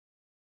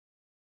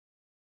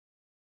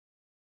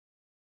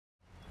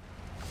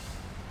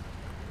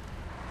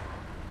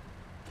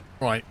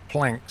Right,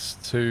 planks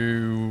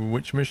to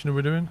which mission are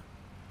we doing?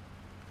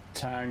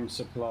 Town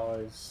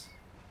supplies.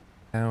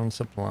 Town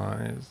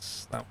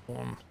supplies. That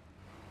one.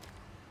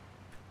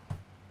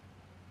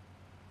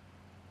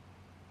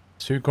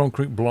 2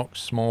 concrete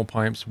blocks, small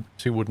pipes,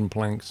 2 wooden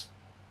planks.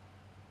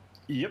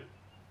 Yep.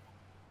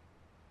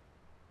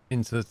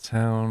 Into the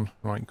town.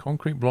 Right,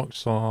 concrete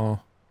blocks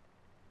are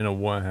in a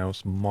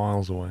warehouse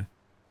miles away.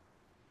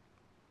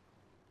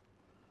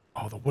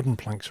 Oh, the wooden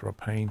planks are a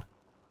pain.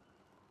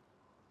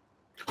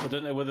 I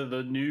don't know whether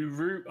the new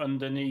route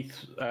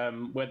underneath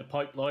where the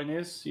pipeline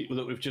is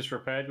that we've just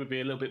repaired would be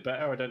a little bit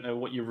better. I don't know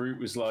what your route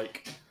was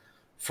like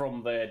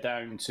from there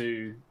down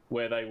to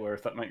where they were,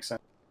 if that makes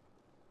sense.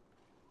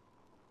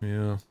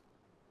 Yeah.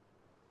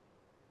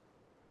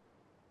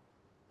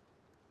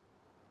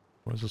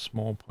 Where's the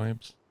small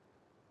pipes?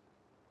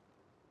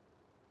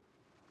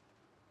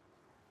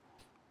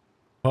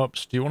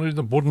 Pups, do you want to do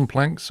the wooden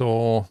planks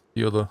or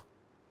the other?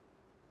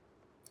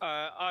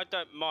 I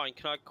don't mind.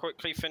 Can I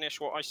quickly finish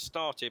what I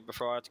started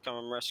before I had to come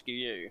and rescue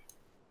you?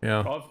 Yeah.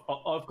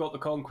 I've got the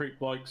concrete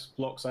blocks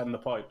and the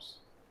pipes.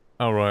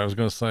 Oh, right, I was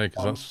going to say,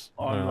 because that's...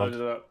 I'm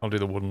loaded up. I'll do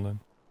the wooden then.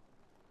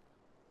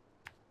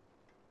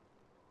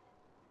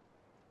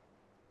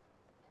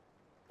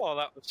 Well,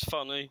 that was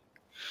funny.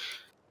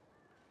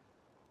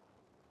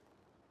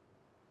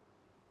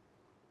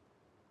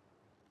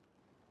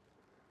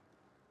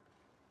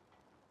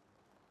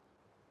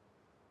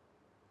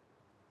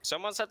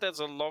 Someone said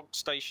there's a log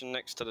station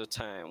next to the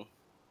town.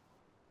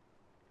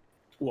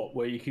 What,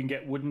 where you can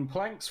get wooden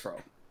planks from?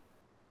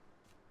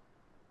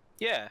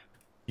 Yeah.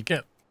 You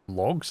get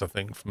logs, I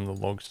think, from the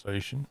log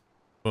station.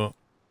 But...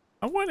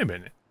 Oh, wait a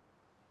minute.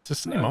 It's the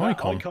same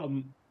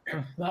icon.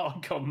 That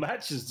icon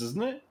matches,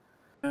 doesn't it?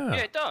 Yeah,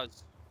 Yeah, it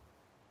does.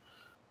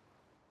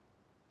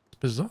 it's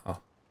bizarre.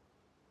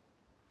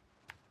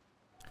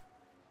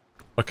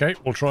 Okay,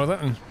 we'll try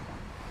that then.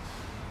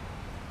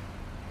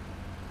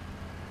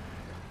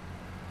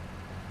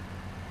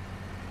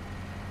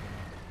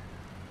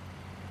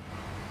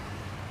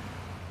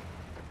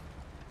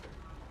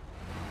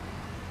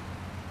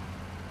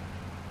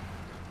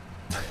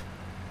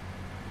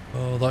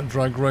 Oh, that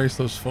drag race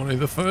was funny.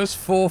 The first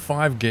 4 or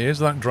 5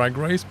 gears of that drag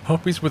race,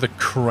 puppies with a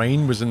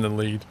crane was in the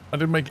lead. That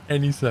didn't make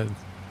any sense.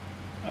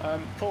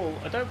 Paul,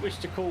 I don't wish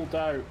to call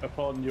doubt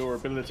upon your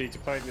ability to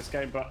play this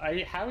game, but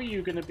how are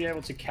you going to be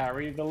able to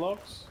carry the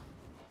logs?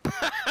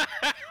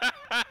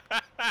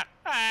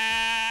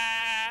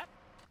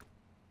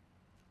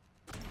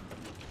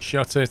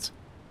 Shut it.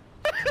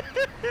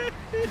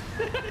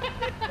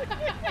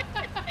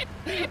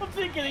 I'm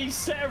thinking he's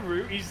set a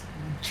route, he's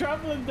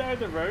travelling down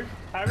the road.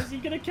 How is he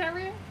going to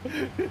carry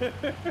it?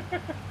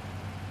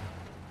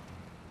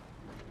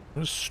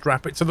 Just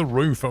strap it to the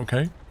roof,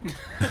 okay?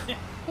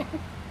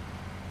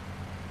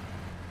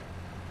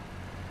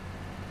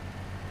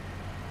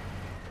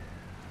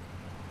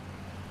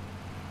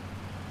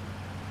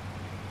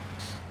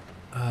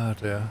 Oh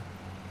dear.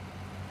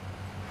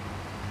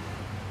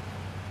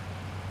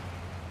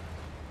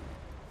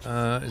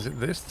 Is it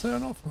this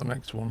turn off or the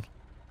next one?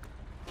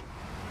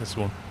 This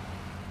one.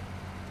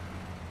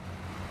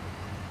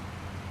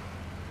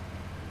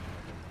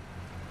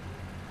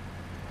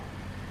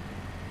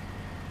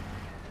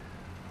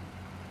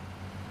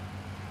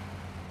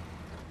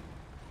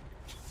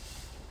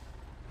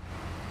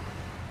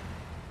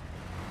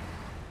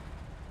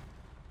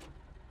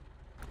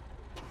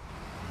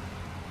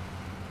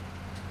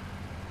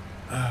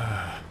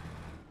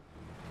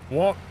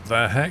 What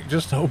the heck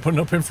just opened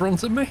up in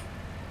front of me?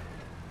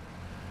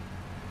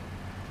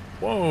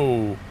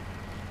 Whoa.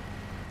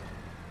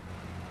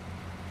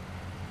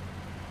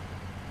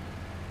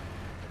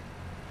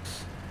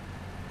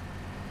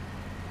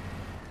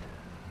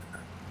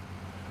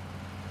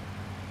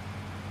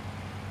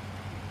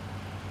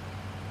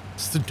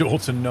 It's the door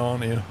to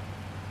Narnia.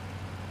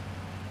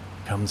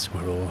 Come,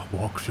 squirrel,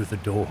 walk through the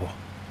door.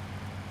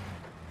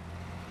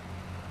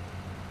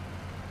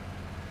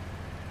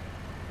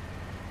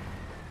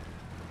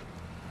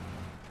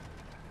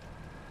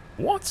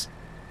 What?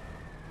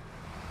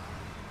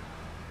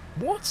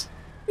 What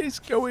is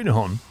going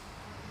on?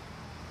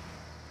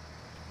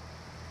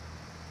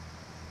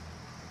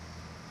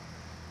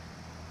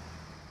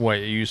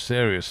 Wait, are you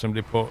serious?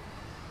 Somebody put...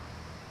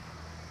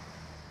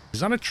 Is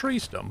that a tree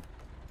stump?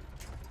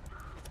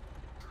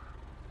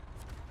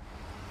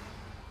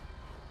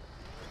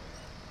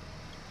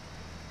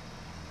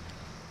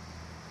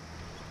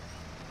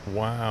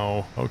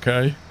 Wow,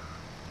 okay.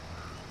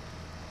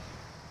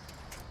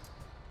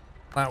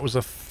 That was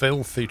a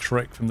filthy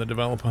trick from the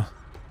developer.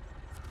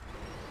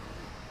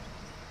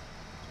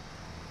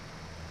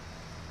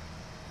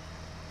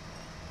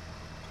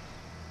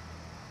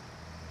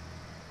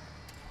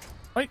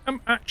 I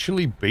am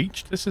actually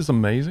beached. This is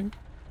amazing.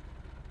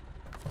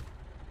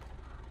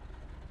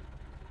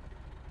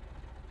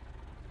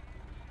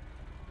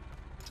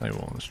 Tell you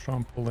what, let's try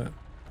and pull it.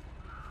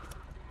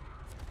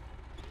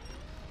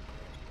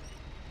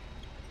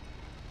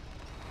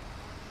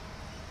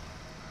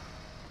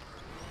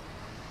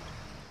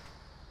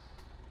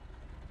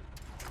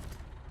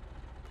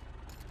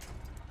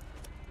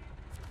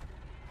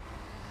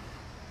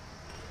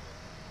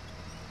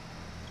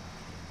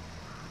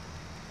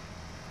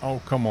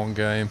 Oh, come on,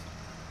 game.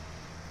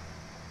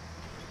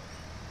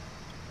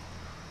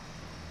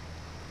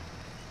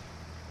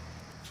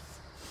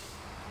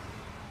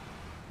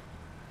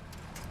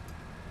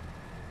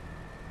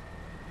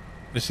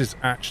 This is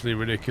actually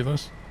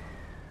ridiculous.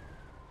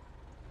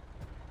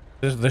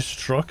 This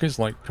truck is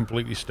like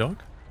completely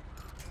stuck.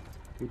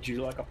 Would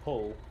you like a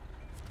pull?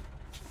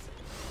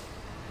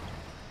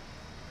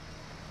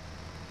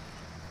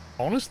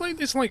 Honestly,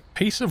 this like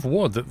piece of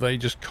wood that they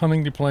just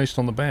cunningly placed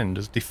on the bend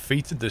has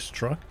defeated this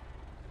truck.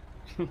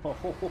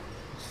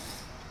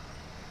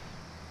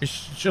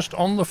 It's just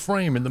on the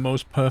frame in the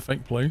most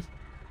perfect place.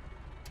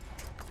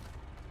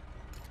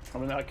 I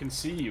mean, I can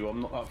see you.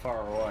 I'm not that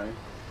far away.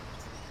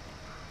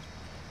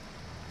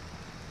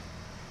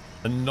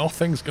 And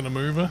nothing's gonna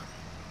move her.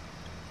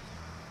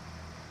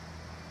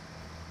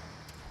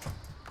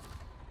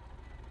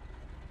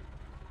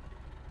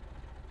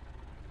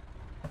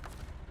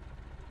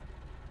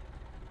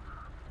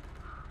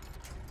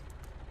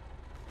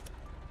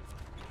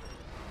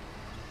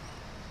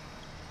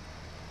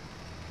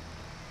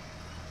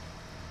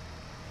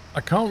 I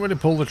can't really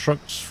pull the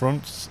truck's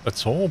front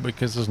at all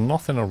because there's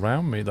nothing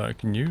around me that I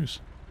can use.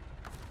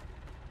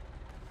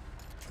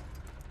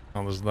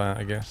 Oh, there's that,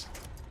 I guess.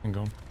 Hang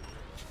on.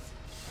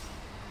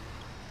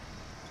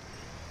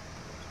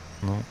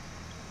 No.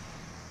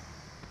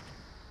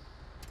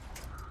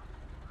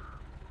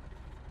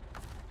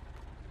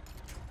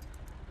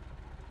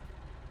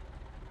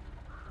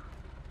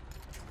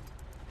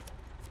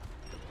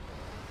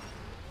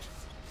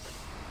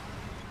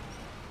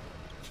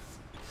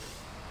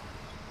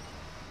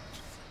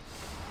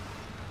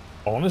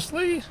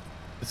 Honestly,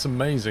 it's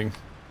amazing.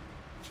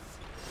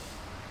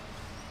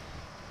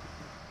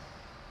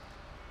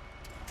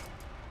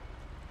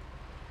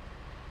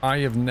 I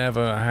have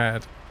never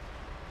had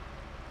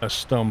a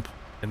stump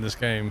in this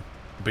game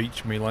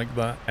beach me like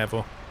that,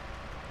 ever.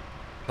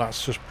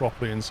 That's just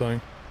properly insane.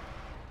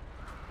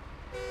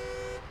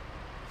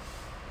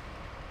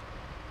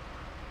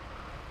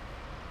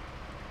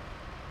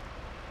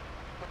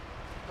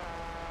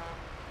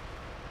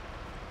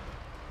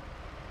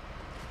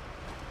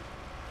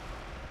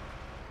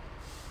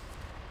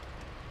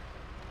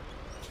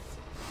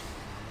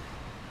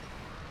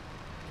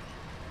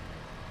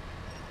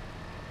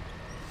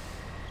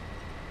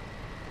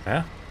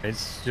 Yeah,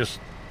 it's just...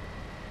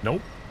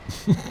 Nope.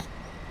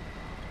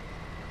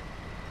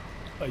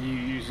 Are you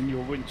using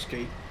your winch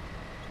key?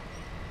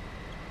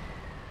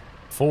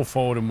 Full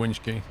forward and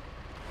winch key.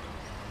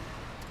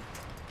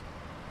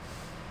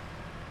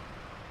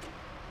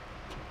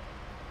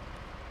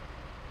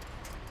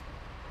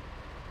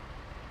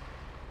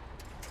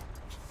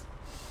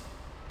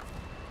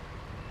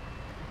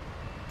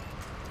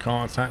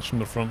 Can't attach from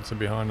the front to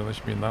behind unless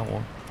you mean that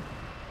one.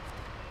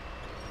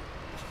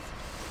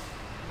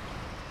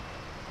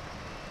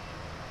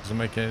 Doesn't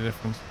make any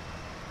difference.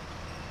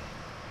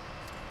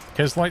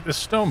 Because, like, the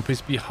stump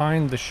is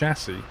behind the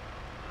chassis.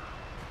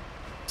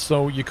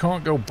 So you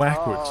can't go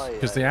backwards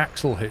because the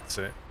axle hits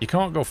it. You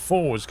can't go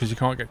forwards because you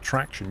can't get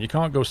traction. You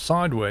can't go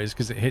sideways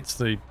because it hits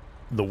the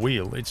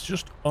wheel. It's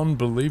just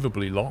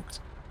unbelievably locked.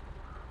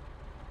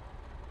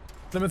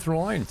 Plymouth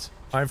Reliant.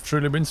 I've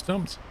truly been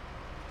stumped.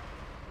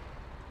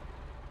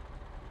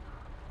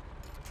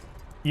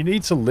 You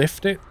need to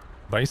lift it,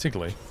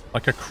 basically.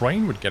 Like a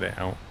crane would get it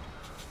out.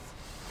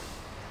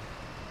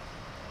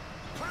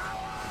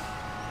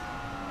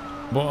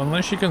 But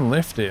unless you can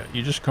lift it,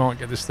 you just can't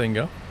get this thing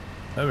up.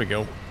 There we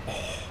go.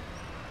 Oh.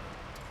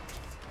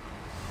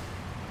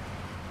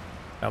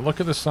 Now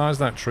look at the size of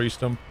that tree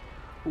stump.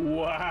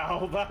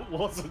 Wow, that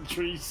was a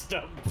tree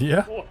stump.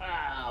 Yeah.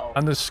 Wow.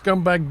 And the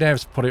scumbag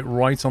devs put it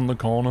right on the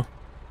corner.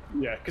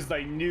 Yeah, because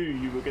they knew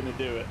you were going to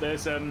do it.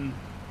 There's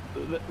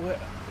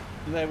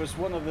there was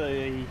one of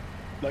the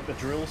like the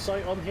drill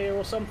site on here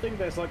or something.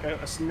 There's like a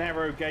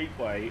narrow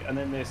gateway, and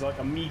then there's like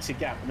a meter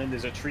gap, and then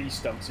there's a tree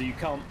stump. So you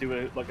can't do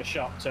a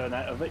sharp turn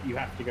out of it. You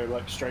have to go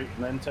like straight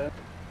and then turn.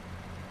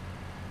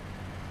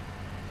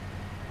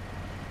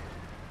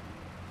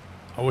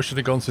 I wish I'd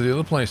have gone to the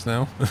other place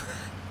now.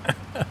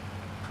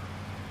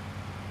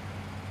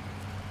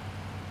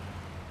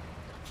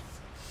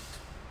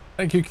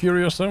 Thank you,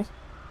 Curioso.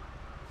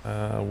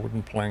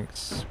 Wooden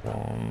planks.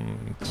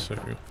 1, 2.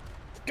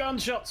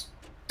 Gunshots!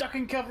 Duck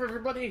and cover,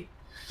 everybody!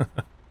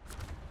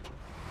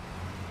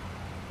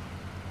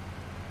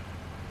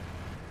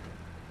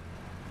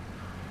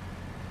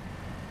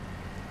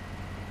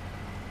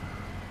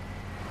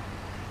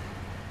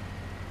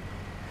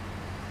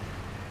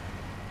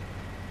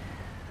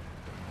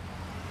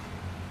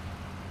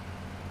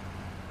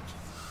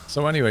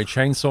 So anyway,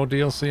 chainsaw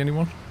DLC,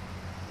 anyone?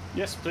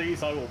 Yes,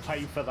 please, I will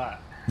pay for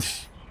that.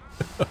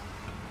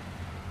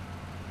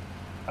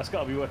 That's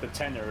got to be worth a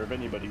tenner of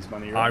anybody's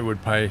money, right? I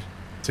would pay.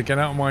 To get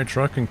out of my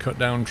truck and cut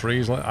down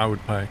trees, I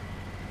would pay.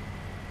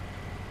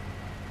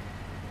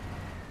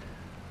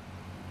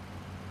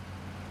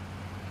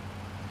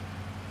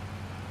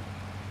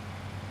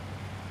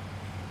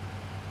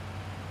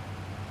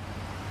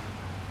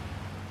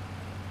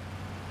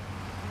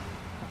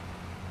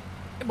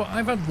 Yeah, but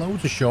I've had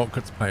loads of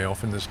shortcuts pay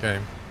off in this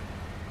game.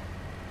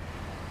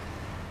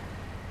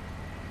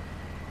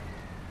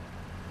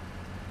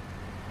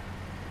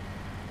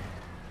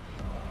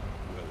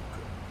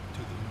 Welcome to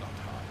the Nut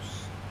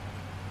House.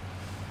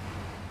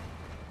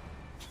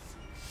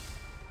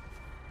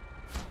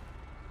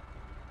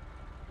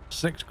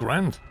 $6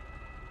 grand.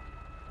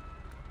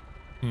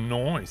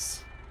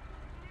 Nice.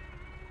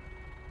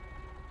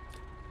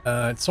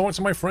 So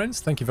to my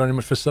friends, thank you very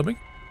much for subbing.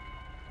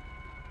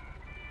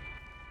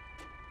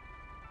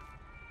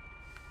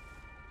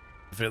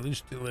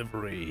 Village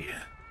delivery.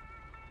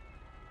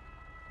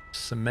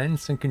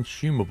 Cement and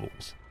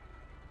consumables.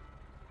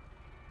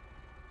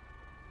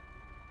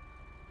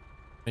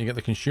 You get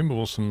the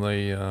consumables from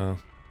the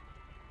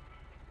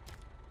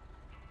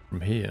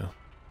from here.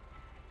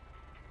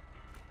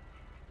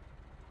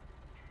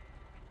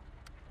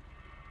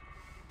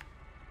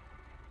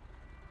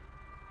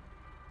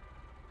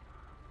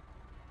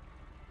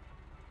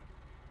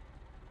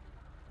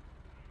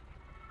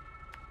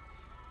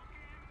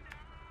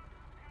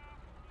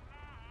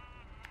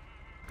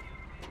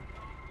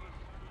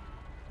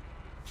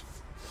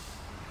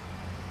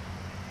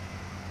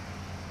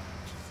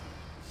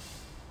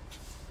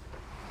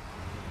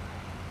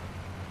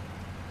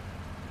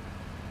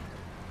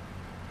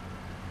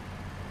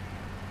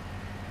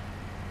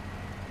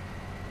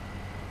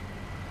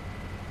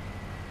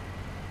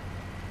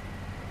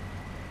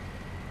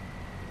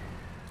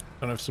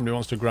 I don't know if somebody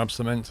wants to grab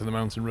cement to the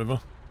mountain river.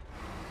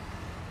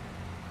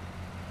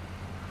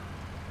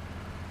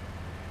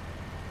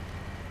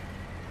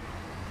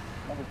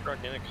 I'm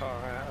dragging a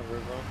car out of the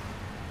river.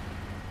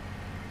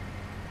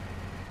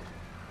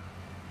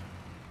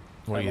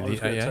 What are you, I was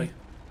the gonna AA? take-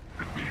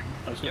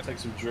 I was going to take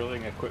some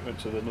drilling equipment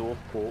to the North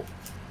Port.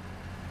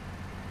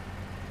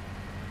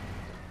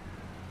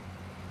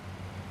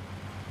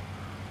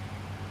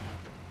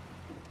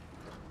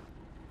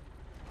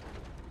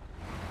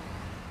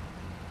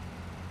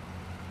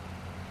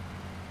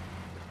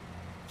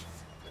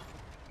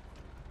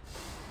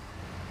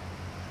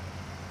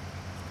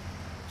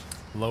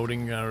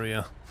 Loading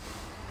area.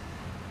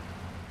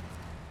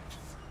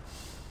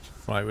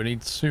 Right, we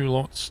need 2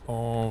 lots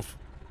of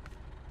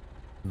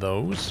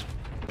those.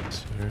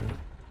 2.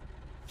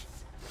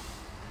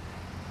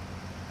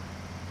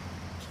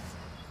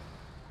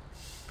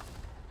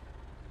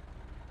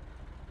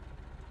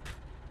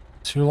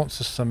 Two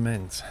lots of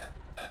cement.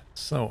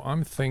 So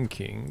I'm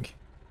thinking,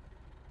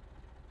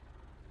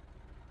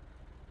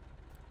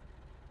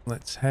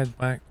 let's head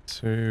back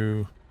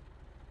to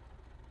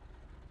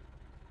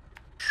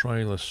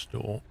trailer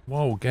store.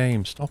 Whoa,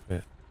 game, stop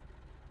it.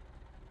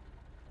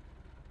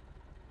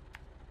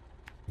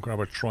 Grab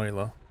a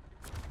trailer.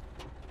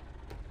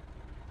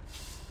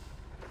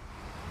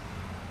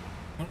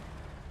 Why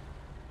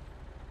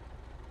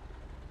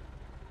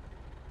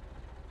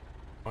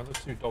are those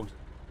 2 dogs?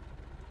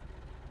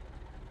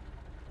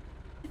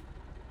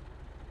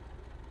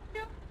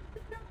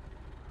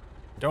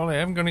 Dolly, I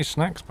haven't got any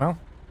snacks, pal.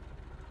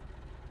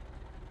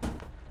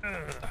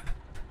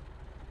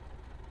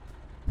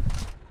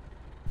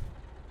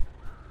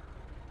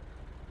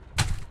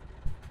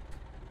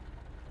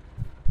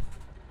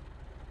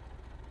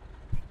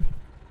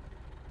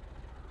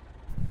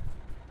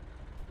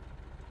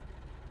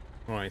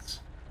 Right.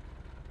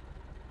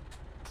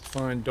 Let's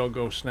find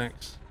doggo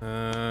snacks.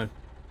 They're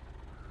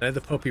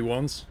the puppy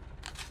ones.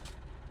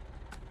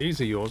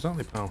 These are yours, aren't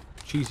they, pal?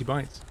 Cheesy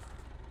bites.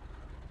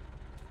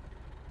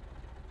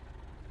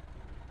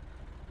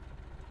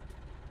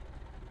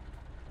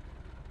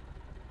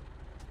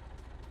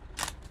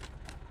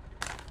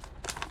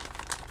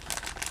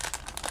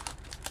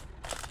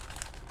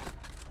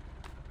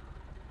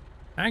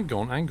 Hang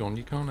on,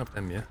 you can't have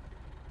them yet.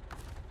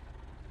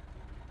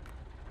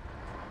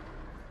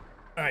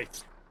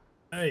 Right.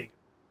 There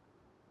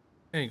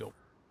you go.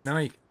 Now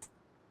you can.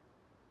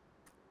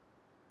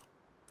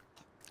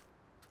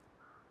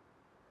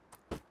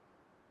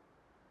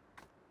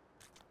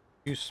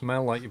 You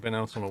smell like you've been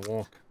out on a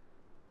walk.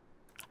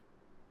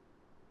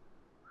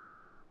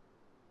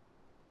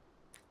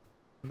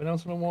 Been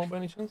out on a walk by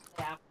any chance?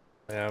 Yeah.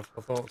 I have,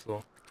 I thought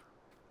so.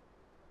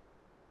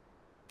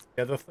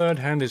 Yeah, the third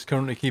hand is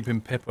currently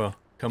keeping Pippa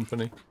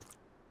company.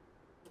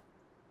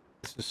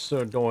 This is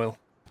Sir Doyle.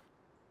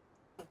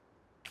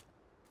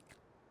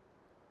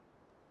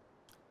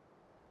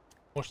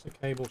 Watch the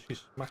cable,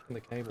 she's smacking the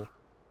cable.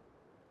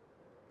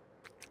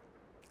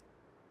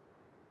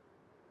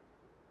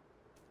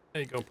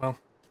 There you go, pal.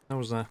 That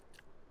was a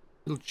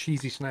little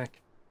cheesy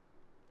snack.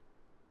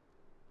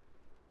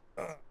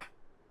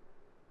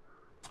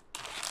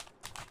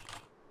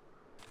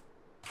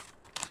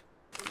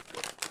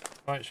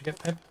 Right, should we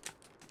get Pip?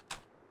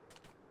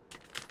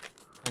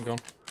 Hang on.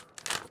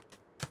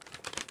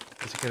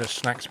 Let's get her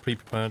snacks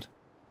pre-prepared.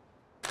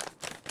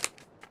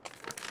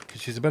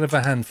 Because she's a bit of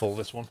a handful,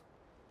 this one.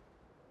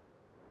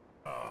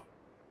 Oh,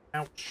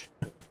 ouch.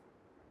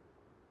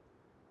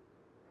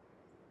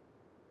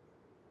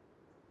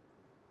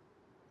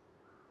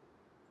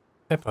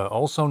 Pippa,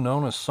 also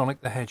known as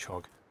Sonic the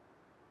Hedgehog.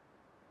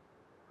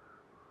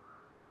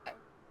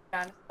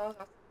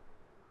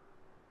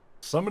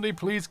 Somebody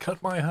please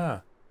cut my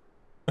hair.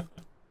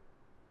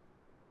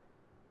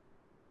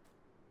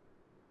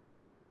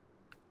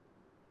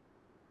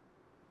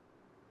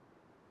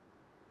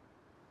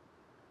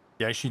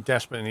 Yeah, she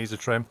desperately needs a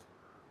trim.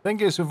 Thing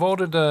is, we've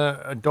ordered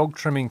a dog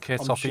trimming kit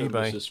I'm off sure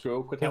eBay. Mrs.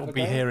 Squirrel could It'll have a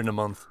be go. here in a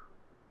month.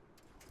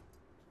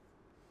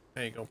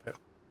 There you go, Pip.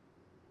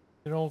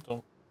 You're all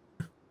done.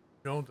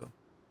 You're all done.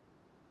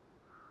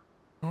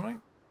 Alright.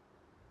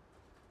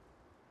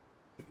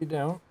 Put you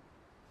down.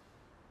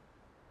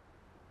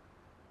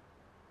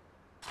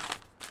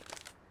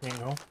 There you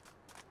go.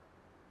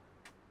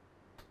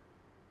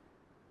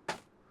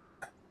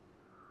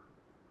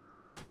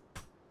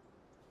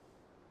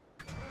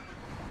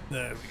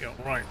 There we go.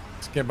 Right.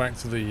 Let's get back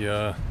to the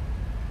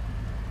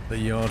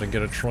yard and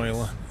get a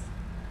trailer.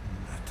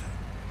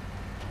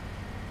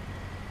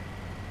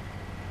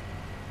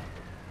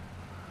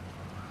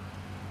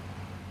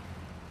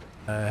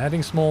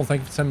 Heading small,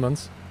 thank you for 10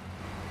 months.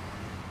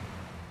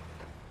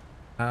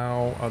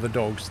 How are the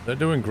dogs? They're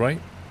doing great.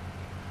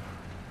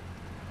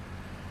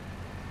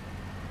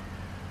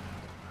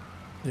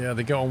 Yeah,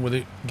 they get on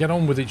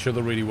with each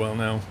other really well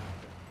now.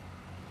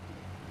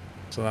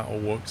 So that all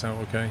works out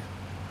okay.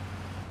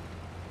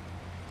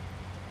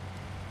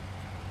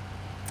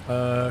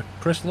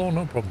 Chris Law,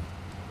 no problem.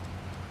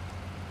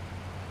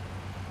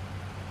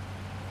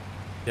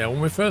 Yeah, when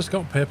we first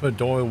got Pippa,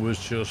 Doyle was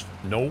just,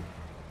 nope.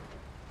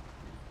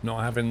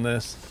 Not having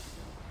this.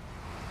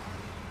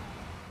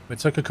 It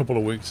took a couple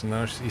of weeks and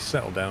now he's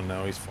settled down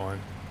now, he's fine.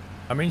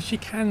 I mean, she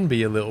can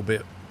be a little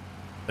bit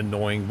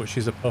annoying, but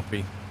she's a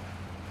puppy.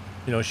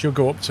 You know, she'll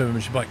go up to him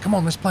and she'll be like, come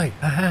on, let's play.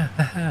 Ha ha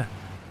ha ha.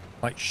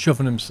 Like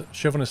shoving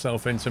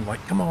herself into him,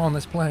 like, come on,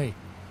 let's play.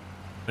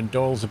 And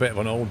Doyle's a bit of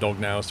an old dog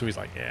now, so he's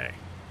like, yeah,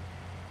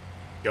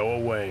 go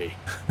away.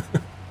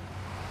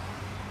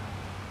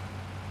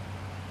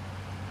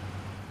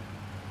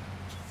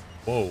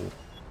 Whoa.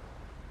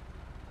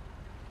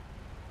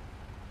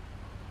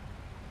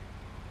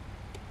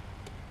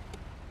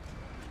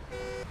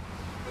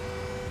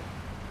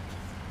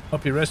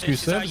 Puppy rescue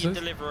services. This is how you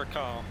deliver a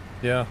car.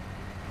 Yeah.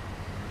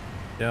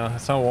 Yeah,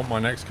 that's how I want my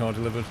next car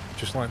delivered.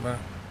 Just like that.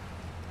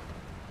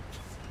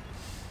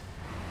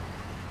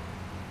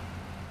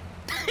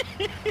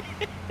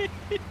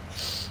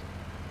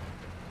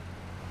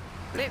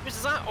 It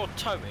was that or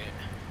tow it?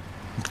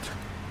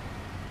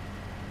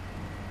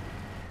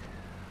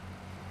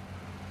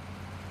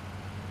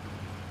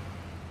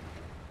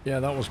 Yeah,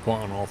 that was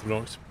quite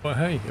unorthodox. But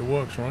hey, it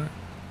works, right?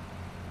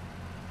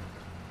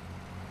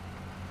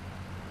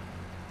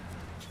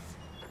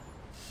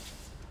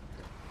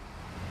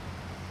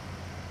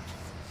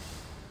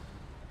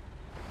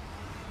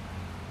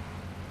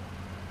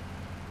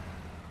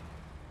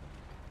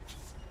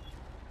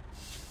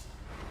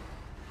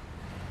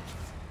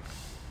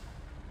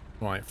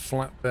 Right,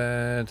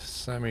 flatbed,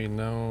 semi,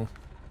 no.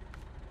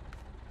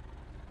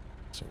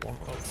 So one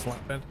little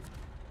flatbed.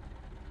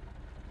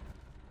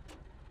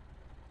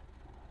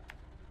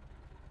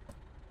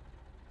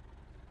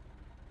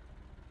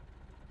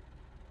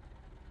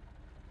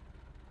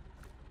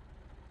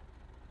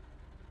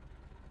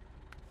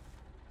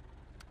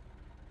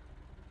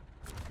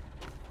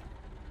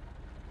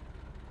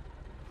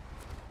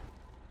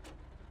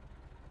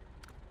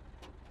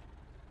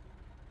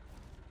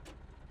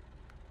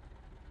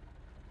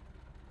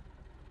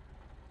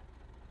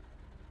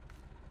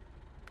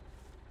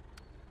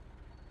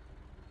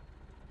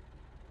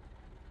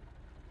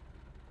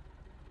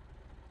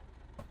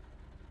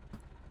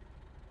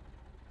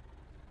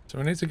 So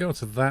we need to go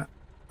to that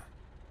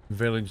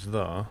village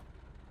there. I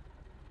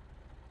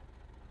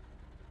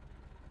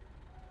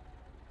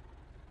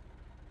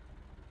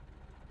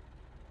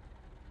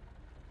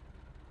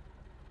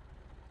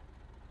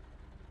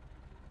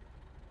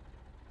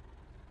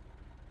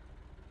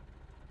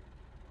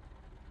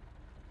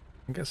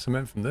can get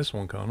cement from this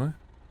one, can't I?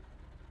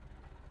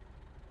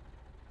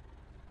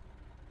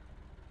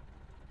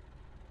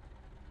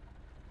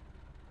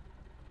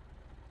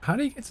 How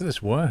do you get to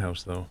this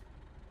warehouse, though?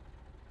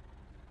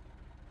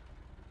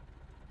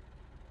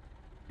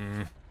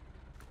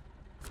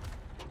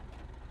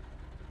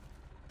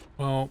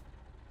 Well,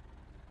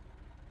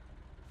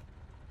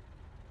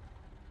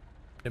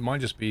 it might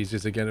just be easier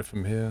to get it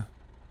from here.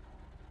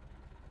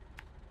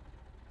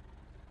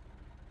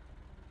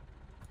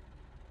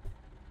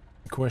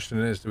 The question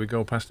is, do we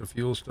go past the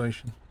fuel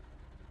station?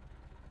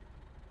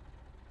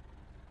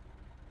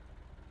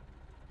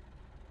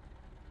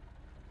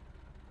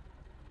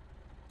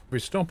 If we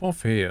stop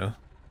off here,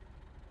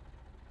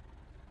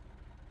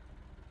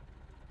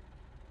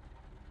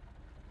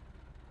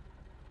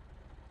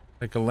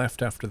 take a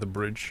left after the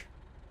bridge.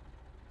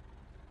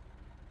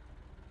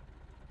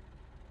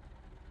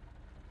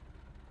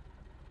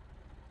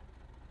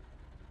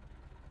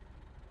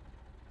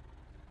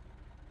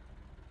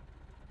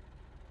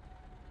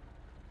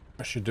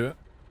 I should do it.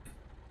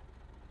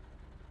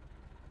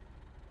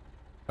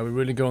 Are we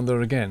really going there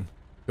again?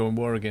 Going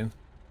where again?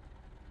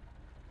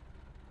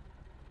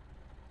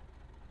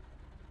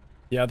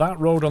 Yeah, that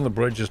road on the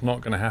bridge is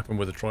not going to happen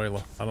with a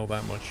trailer. I know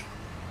that much.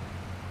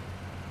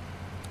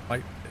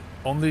 Like,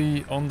 I've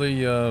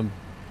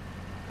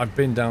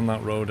been down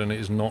that road and it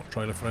is not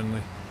trailer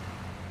friendly.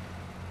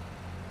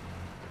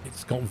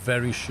 It's got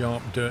very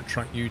sharp dirt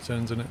track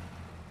U-turns in it.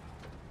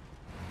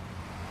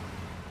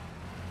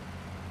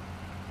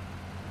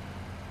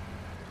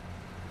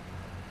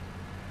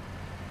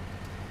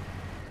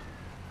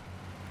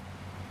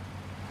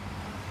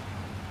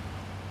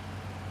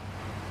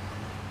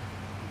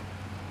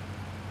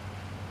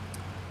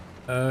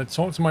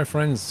 Talk to my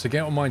friends. To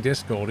get on my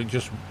Discord, it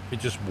just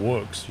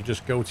works. You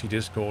just go to your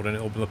Discord and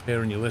it'll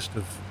appear in your list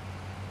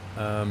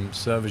of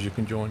servers you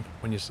can join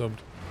when you're subbed.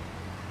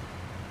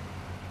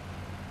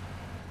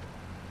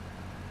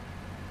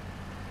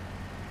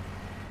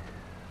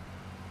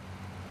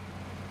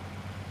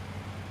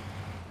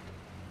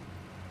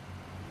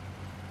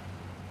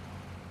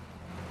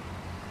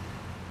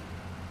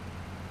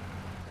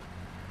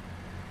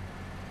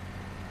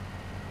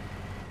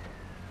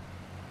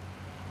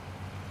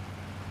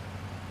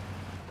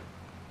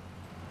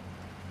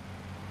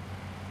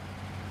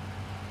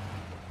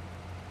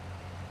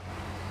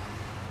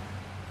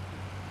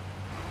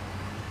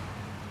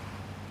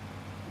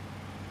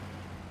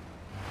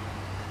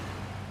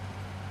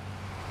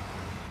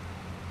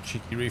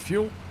 Cheeky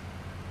refuel.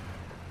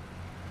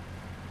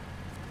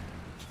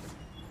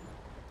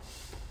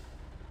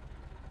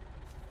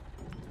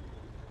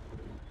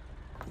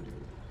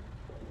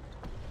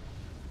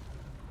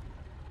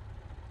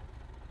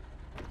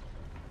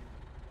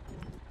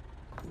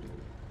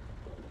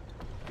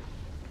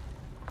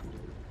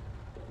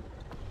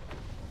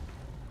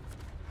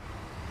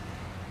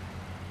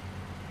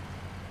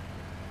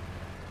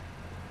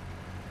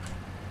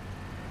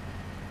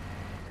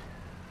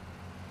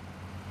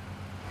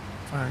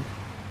 Fine.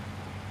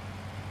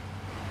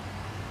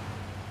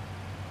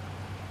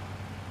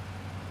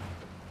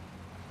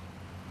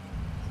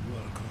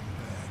 Welcome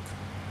back,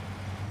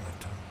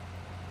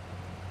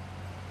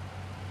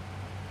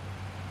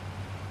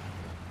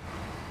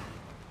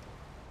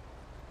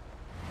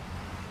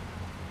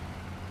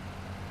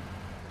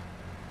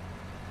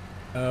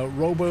 Meta.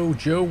 Robo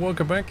Joe,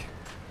 welcome back.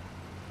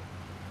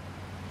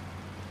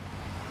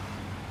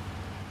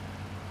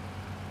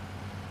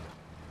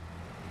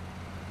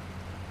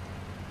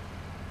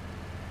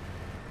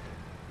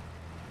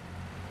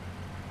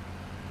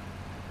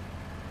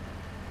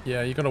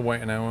 Yeah, you gotta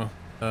wait an hour.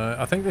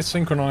 I think this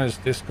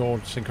synchronized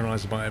Discord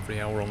synchronizes about every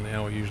hour on the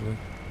hour usually.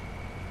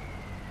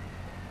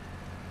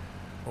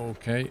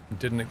 Okay,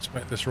 didn't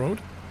expect this road.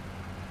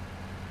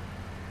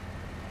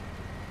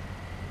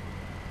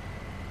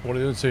 What are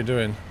the other two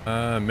doing?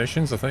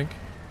 Missions, I think.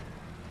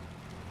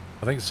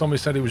 I think somebody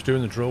said he was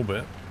doing the drill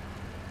bit.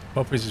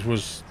 Puppies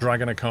was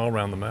dragging a car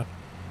around the map.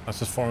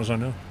 That's as far as I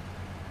know.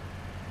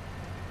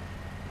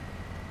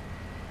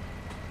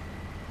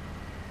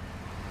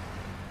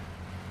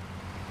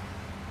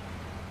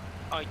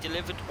 I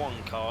delivered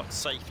one car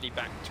safely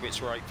back to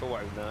its rightful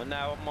owner.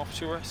 Now I'm off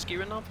to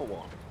rescue another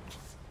one.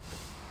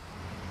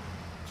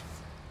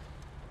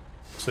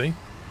 See?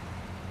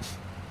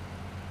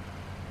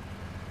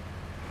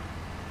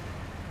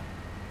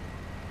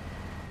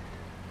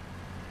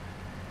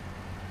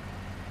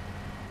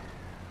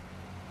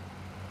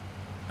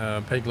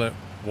 Piglet,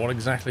 what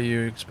exactly are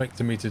you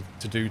expecting me to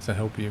do to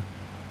help you?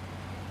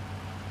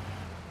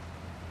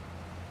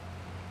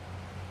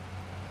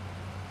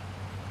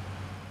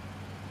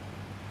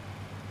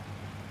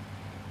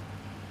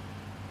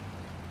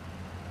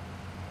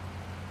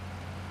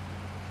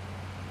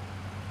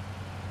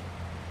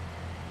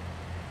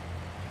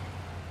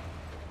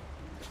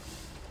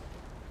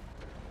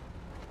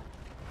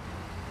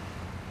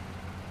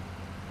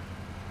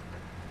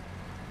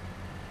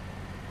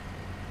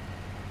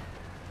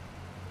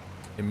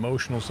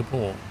 Emotional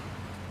support.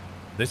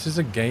 This is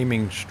a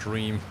gaming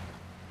stream.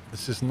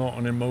 This is not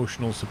an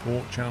emotional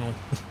support channel.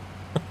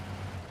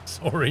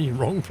 Sorry,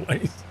 wrong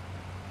place.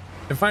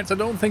 In fact, I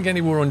don't think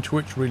anywhere on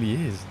Twitch really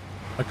is.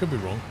 I could be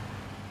wrong.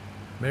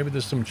 Maybe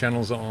there's some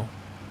channels that are.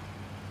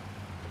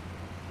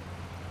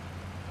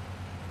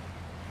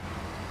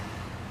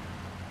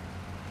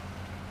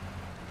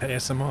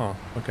 ASMR,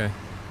 okay.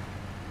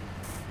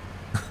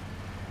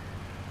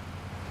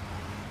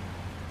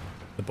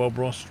 The Bob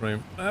Ross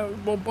stream.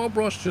 Well, Bob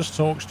Ross just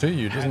talks to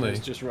you, doesn't he?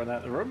 Just run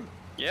out the room.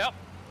 Yep.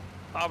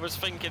 I was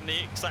thinking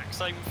the exact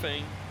same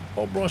thing.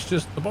 The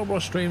Bob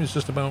Ross stream is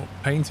just about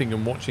painting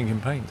and watching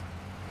him paint.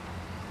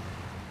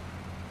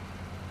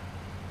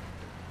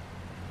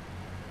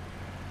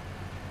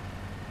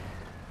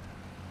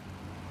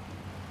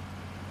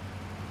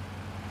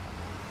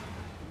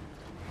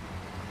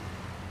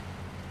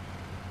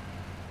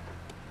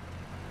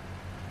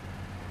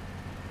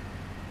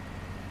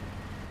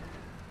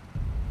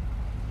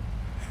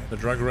 The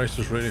drag race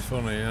was really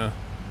funny, yeah.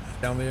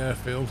 Down the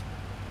airfield.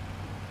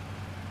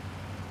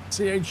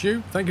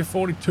 CHU, thank you,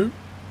 42.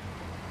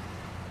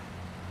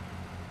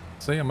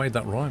 See, I made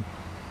that rhyme.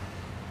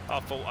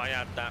 I thought I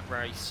had that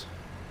race.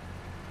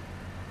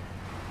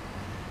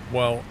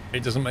 Well,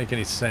 it doesn't make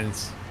any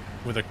sense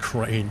with a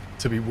crane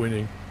to be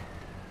winning.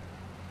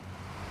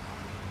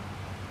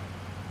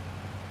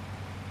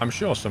 I'm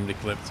sure somebody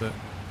clipped it.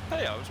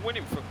 Hey, I was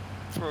winning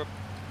for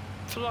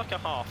like a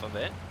half of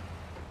it.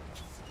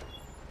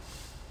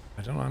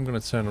 I don't know, I'm going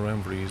to turn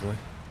around very easily.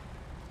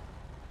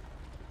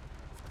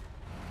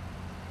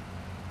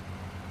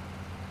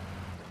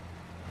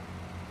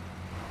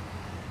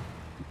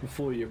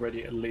 Before you're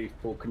ready to leave,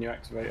 Paul, can you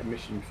activate a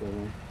mission for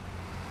me?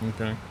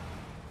 Okay.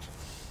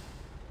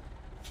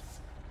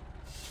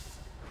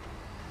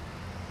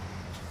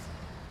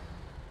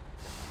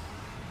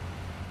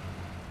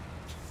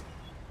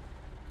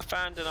 I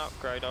found an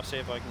upgrade, I'll see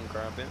if I can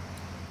grab it.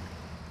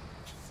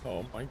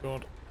 Oh my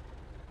god.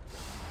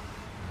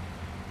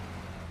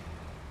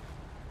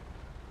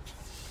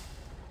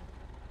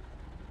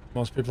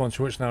 Most people on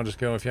Twitch now just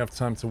go, if you have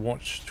time to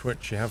watch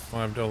Twitch, you have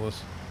 $5.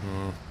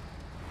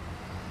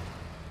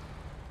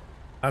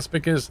 That's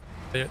because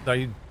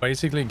they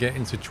basically get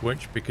into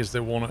Twitch because they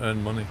want to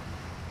earn money,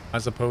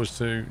 as opposed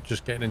to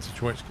just getting into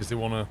Twitch because they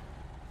want to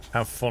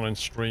have fun and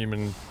stream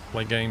and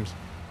play games.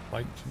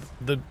 Like,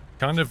 the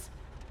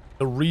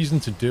reason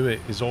to do it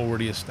is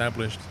already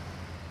established,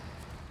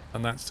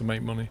 and that's to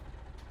make money.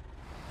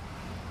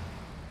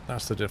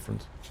 That's the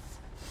difference.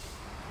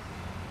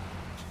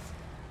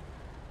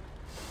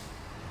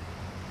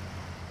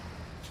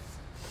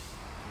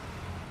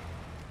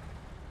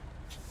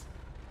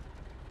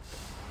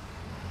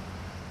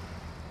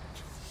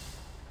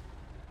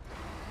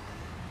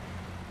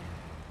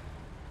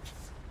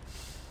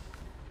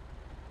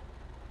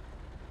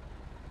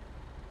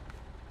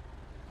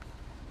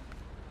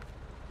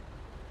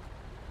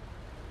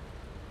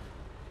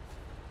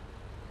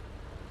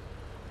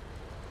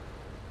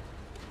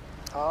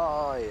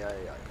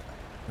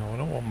 No, I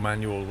don't want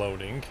manual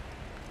loading.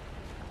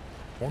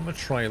 I want the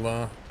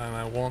trailer, and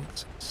I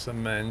want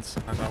cement,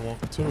 and I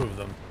want 2 of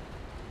them.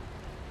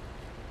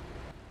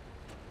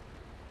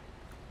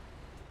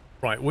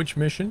 Right, which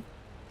mission?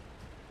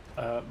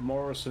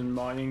 Morrison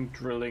Mining,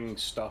 drilling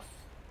stuff,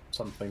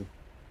 something.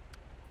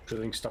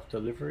 Drilling stuff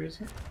delivery,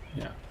 is it?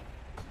 Yeah.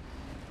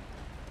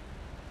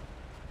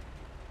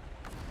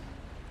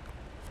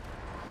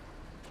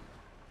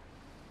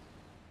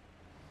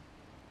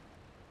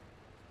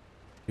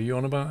 Are you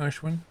on about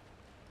Ashwin?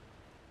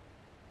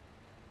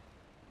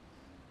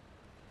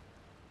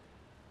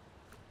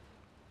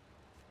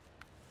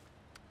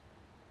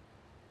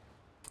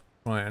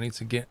 Right, I need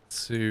to get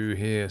to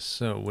here,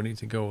 so we need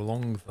to go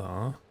along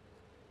there.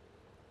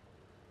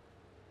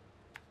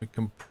 We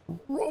can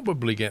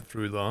probably get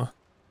through there.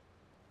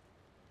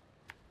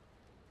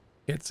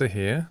 Get to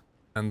here,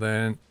 and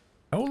then...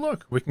 Oh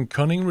look, we can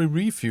cunningly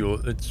refuel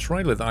the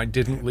trailer that I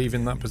didn't leave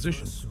in that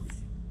position.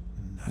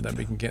 And then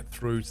we can get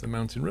through to the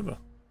mountain river.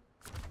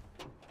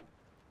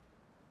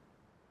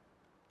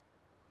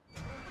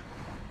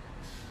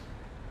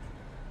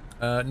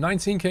 Uh,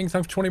 19 King,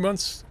 thanks for 20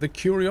 months. The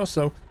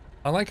Curioso.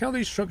 I like how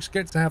these trucks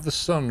get to have the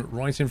sun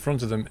right in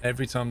front of them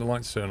every time the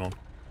lights turn on.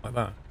 Like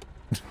that.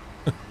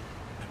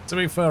 To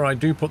be fair, I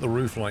do put the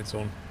roof lights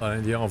on.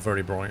 They are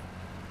very bright.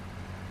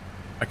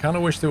 I kind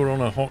of wish they were on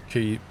a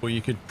hotkey where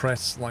you could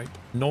press like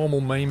normal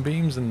main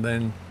beams and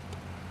then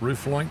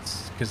roof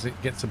lights, because it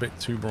gets a bit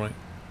too bright.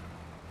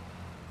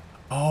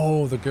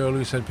 Oh, the girl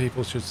who said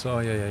people should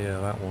say, yeah,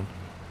 that one.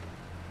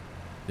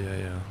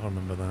 Yeah, I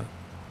remember that.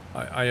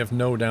 I have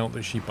no doubt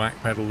that she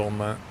backpedaled on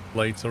that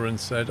later and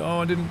said, oh,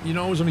 I didn't, you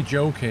know, I was only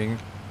joking.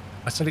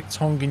 I said it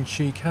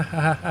tongue-in-cheek, ha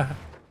ha ha ha.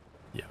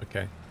 Yeah,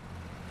 okay.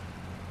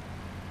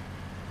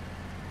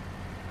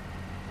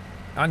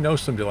 I know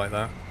somebody like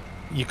that.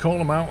 You call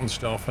them out and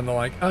stuff and they're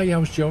like, oh yeah, I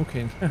was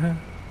joking.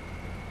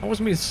 I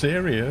wasn't being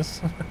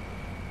serious.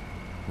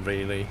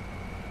 Really?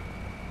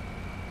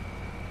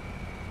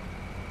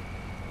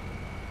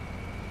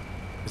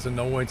 Is there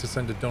no way to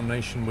send a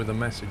donation with a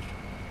message?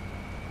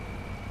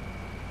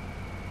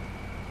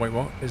 Wait,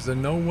 what? Is there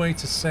no way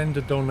to send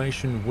a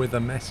donation with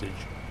a message?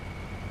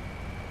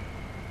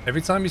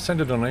 Every time you send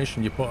a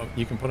donation, you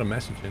can put a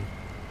message in.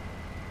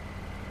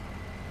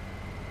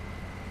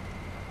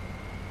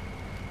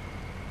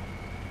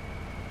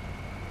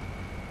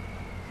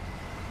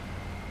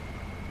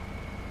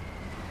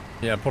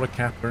 Yeah, put a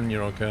capper and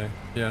you're okay.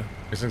 Yeah,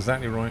 it's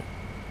exactly right.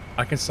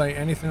 I can say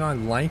anything I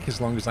like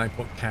as long as I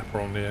put capper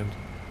on the end.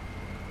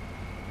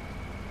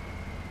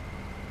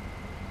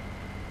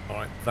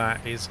 Alright,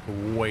 that is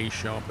way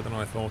sharper than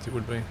I thought it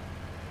would be.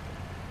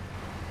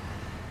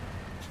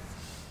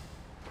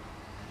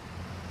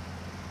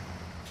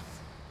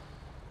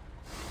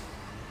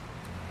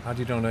 How do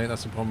you donate?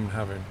 That's a problem I'm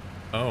having.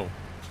 Oh.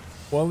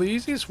 Well, the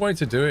easiest way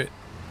to do it,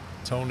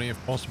 Tony,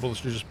 if possible,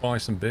 is to just buy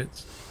some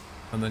bits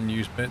and then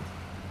use bits.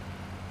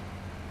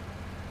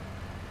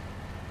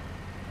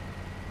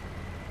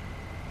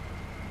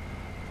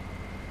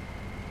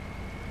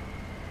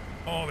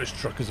 Oh, this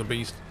truck is a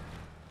beast.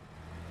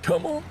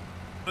 Come on,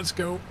 let's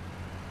go.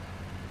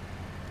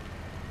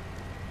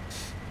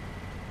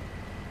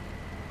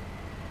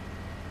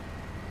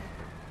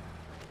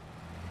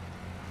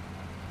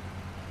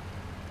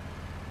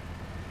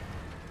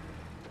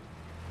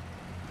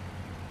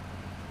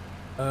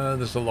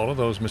 There's a lot of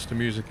those, Mr.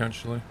 Music,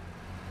 actually.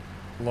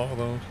 A lot of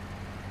those.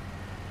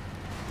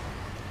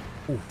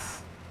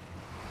 Oof.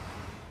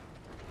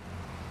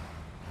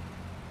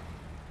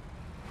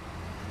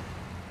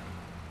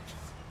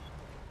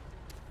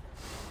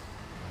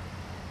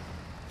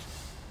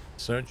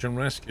 Search and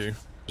rescue.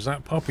 Was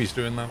that Poppy's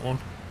doing that one?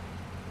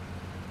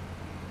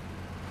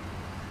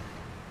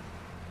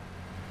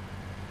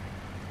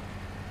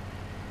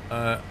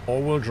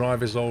 All-wheel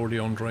drive is already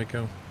on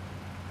Draco.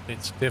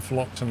 It's diff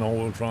locked and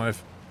all-wheel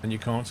drive, and you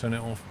can't turn it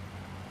off.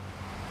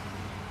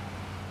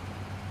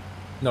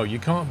 No, you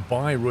can't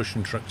buy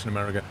Russian trucks in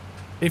America.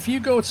 If you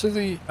go to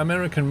the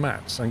American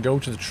maps and go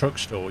to the truck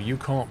store, you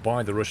can't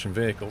buy the Russian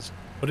vehicles.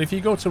 But if you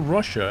go to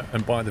Russia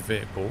and buy the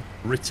vehicle,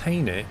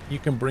 retain it, you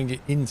can bring it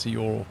into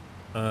your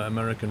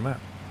American map,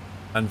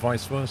 and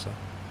vice versa.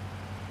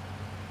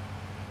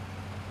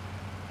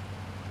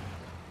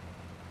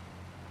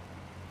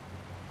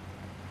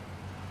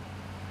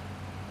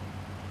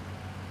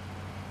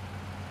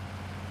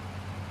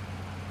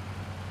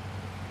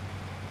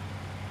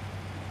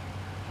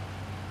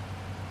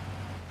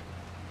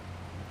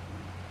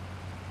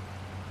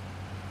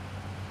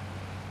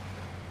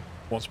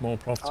 What's more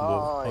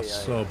profitable, a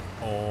sub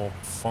or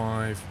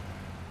 €5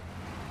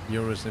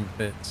 in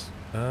bits?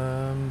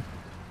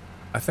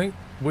 I think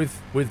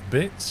with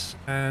bits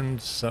and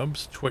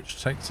subs,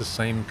 Twitch takes the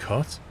same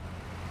cut.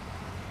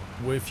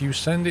 If you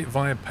send it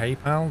via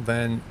PayPal,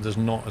 then there's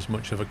not as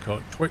much of a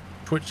cut.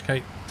 Twitch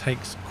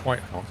takes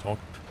quite a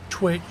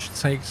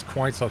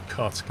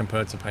cut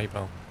compared to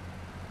PayPal.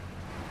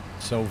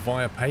 So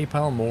via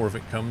PayPal, more of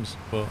it comes,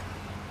 but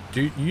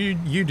do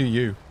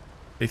you.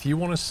 If you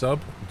want to sub.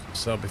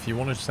 If you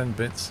want to send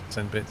bits,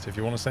 send bits. If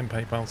you want to send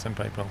PayPal, send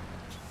PayPal.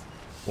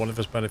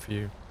 Whatever's better for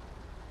you.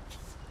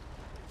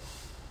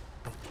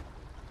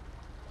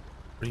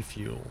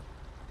 Refuel.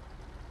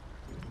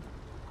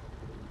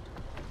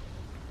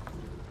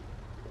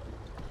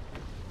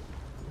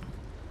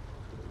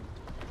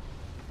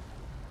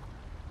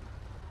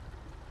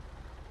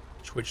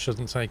 Twitch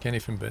doesn't take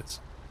anything bits.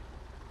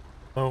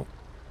 Oh.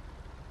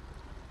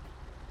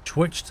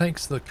 Twitch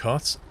takes the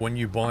cut when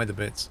you buy the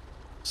bits.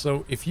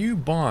 So if you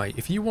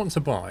want to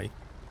buy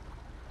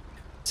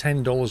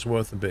 $10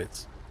 worth of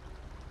bits,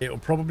 it'll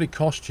probably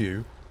cost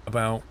you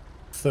about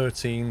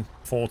 $13,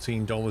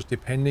 $14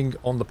 depending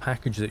on the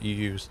package that you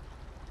use.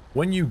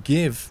 When you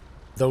give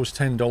those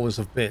 $10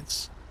 of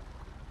bits,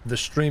 the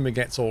streamer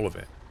gets all of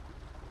it.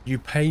 You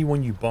pay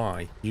when you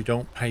buy, you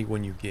don't pay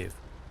when you give.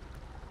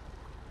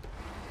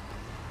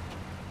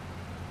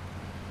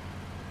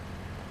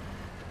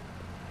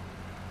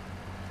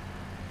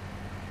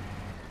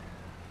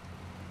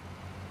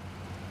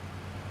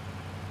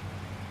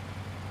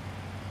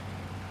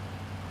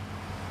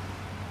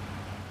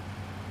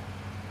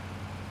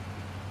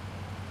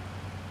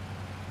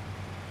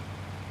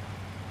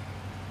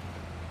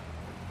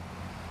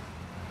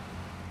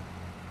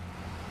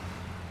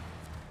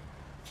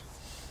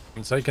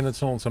 I'm taking a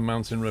tunnel to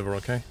Mountain River,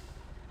 okay?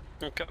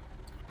 Okay.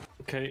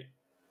 Okay.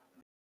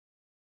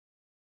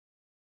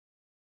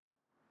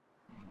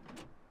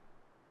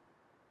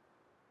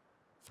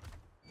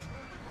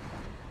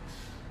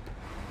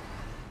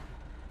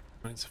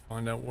 Let's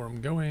find out where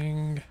I'm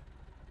going.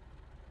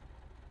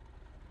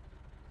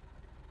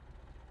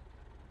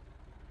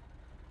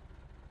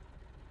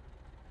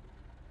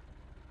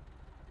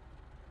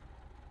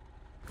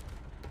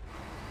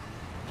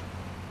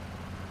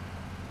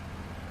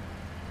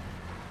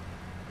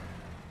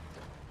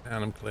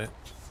 And I'm clear.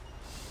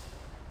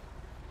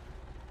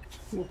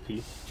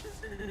 Whoopee.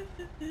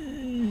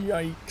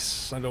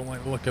 Yikes. I don't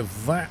like the look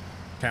of that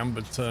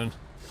cambered turn.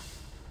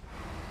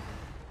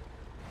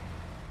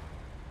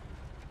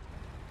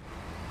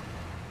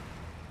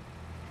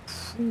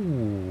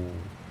 Ooh.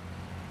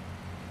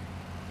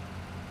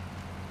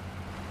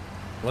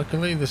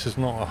 Luckily this is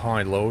not a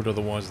high load,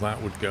 otherwise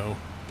that would go.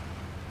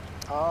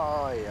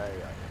 Oh, yeah.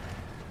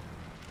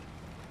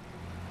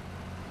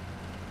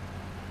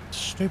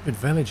 Stupid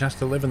village has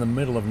to live in the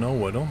middle of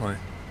nowhere, don't they?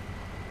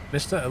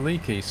 Mr.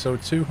 Aliki, so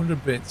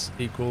 200 bits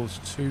equals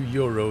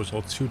 €2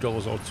 or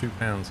 $2 or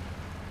 £2.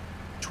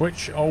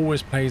 Twitch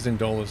always pays in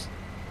dollars,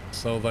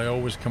 so they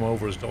always come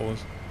over as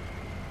dollars.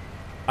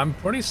 I'm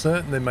pretty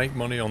certain they make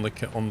money on the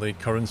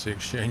currency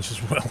exchange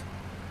as well.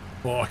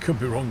 Well, I could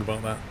be wrong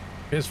about that.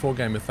 PS4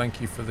 Gamer,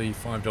 thank you for the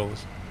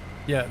 $5.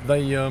 Yeah,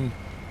 they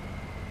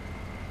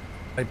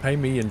pay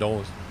me in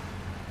dollars.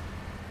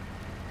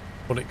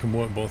 But it can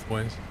work both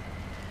ways.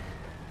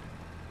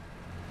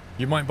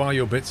 You might buy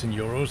your bits in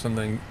euros, and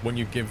then when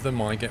you give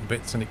them, I get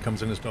bits and it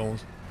comes in as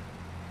dollars.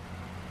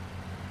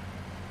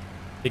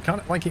 It kind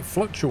of, like, it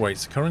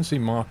fluctuates. Currency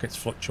markets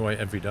fluctuate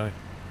every day.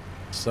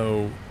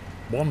 So,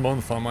 1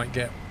 month I might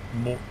get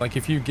more, like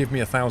if you give me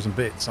 1,000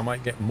 bits, I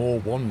might get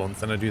more 1 month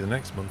than I do the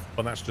next month,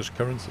 but that's just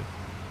currency.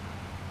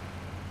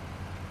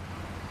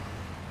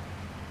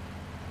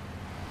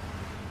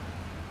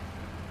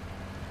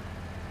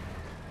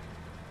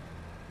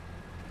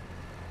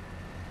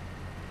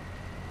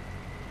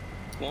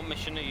 What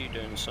mission are you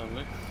doing,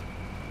 Samu?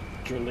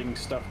 Drilling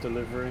stuff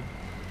delivery.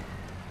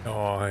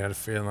 Oh, I had a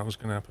feeling that was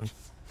going to happen.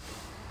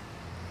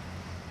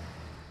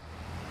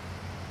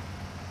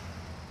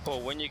 Paul,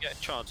 when you get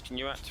a chance, can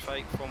you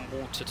activate from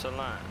water to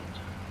land?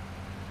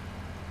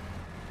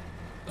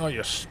 Oh, you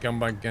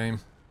scumbag game.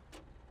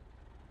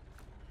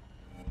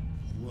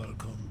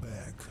 Welcome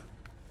back,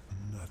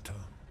 Nutter.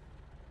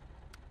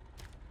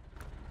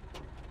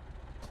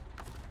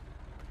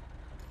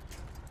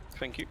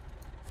 Thank you.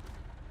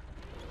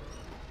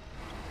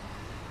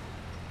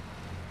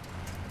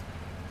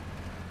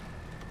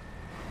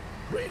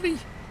 Really?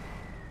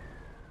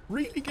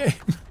 Really, game?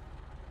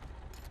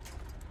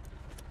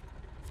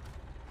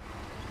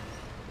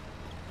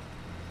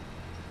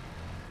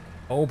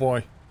 Oh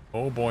boy.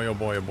 Oh boy, oh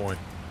boy, oh boy.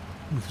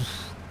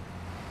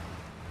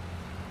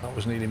 That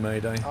was nearly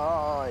Mayday.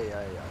 Oh,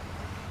 yeah,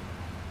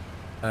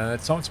 yeah.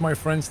 Talk to my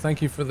friends.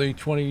 Thank you for the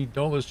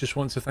 $20. Just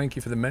want to thank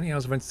you for the many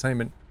hours of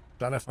entertainment.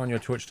 Glad I found your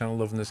Twitch channel.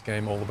 Loving this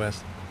game. All the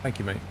best. Thank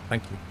you, mate.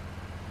 Thank you.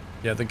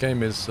 Yeah, the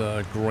game is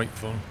great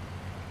fun.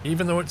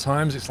 Even though at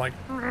times it's like...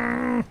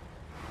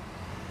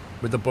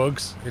 with the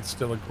bugs, it's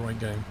still a great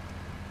game.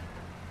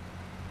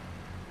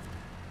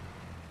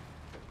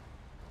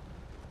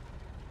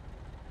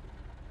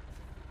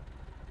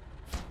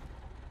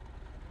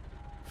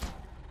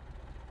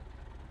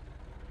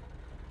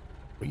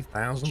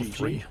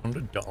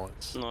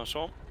 $3,300. Nice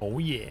one. Oh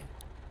yeah.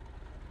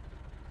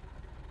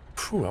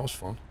 Phew, that was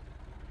fun.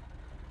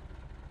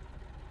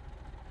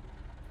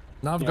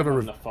 Now I've got I'm to...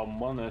 having a fun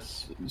one.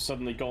 It's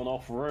suddenly gone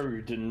off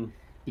road and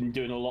been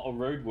doing a lot of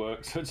road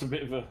work, so it's a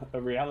bit of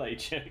a reality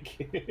check.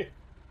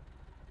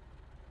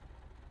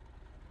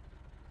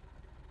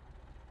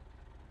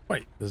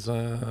 Wait, there's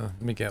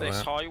let me get This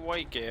that.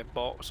 highway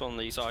gearbox on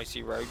these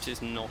icy roads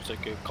is not a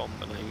good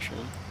combination.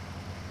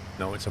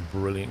 No, it's a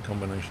brilliant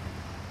combination.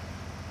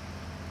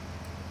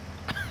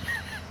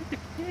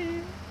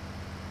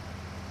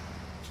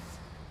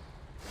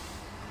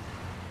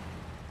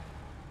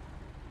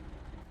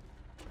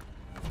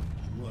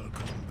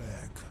 Welcome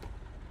back,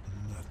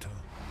 Nutter.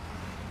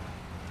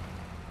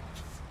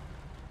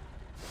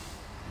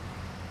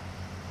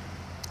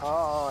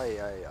 Oh, yeah,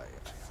 yeah, yeah.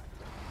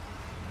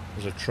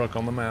 There's a truck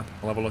on the map.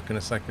 I'll have a look in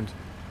a second.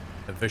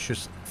 A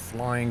vicious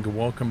flying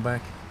welcome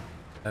back.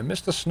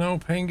 Mr. Snow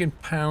paying in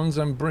pounds.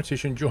 I'm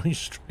British. Enjoy your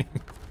stream.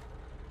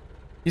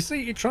 You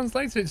see, it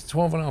translated it to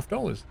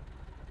 $12.50.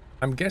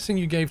 I'm guessing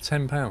you gave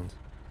 £10.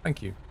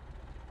 Thank you.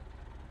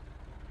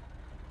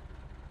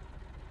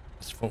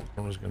 That's what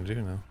I was going to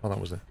do now. Oh, that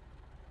was it.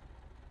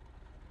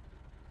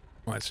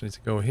 Right, so I need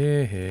to go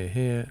here, here,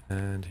 here,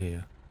 and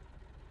here.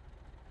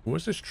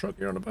 What's this truck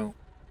you're on about?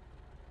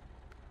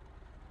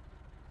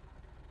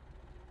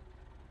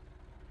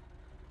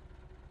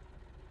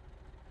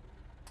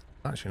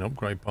 Actually, an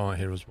upgrade bar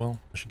here as well.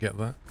 I should get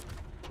that.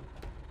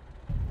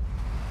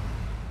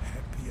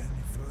 Happy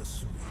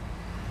anniversary,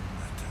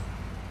 Nutter.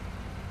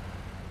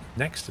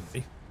 Next to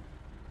me.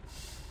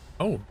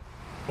 Oh,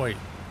 wait.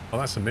 Oh,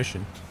 that's a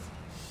mission.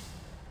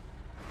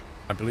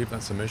 I believe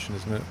that's a mission,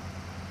 isn't it?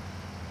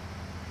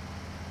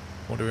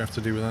 What do we have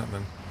to do with that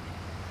then?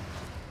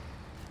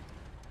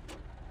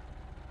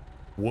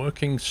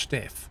 Working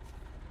stiff.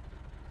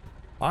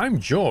 I'm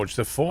George,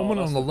 the foreman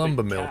on the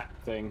lumber mill.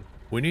 Thing.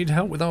 We need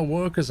help with our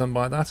workers, and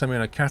by that I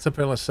mean a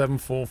Caterpillar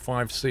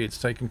 745C. It's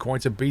taken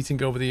quite a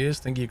beating over the years.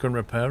 Think you can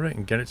repair it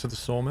and get it to the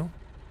sawmill?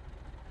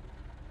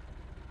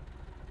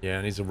 Yeah,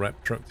 it needs a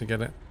rep truck to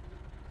get it.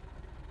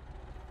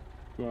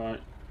 Right.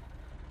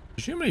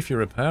 Presumably if you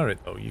repair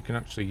it, though, you can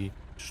actually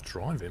just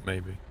drive it,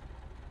 maybe.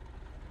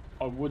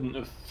 I wouldn't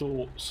have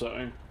thought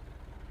so.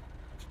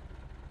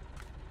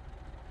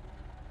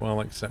 Well,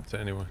 I'll accept it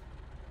anyway.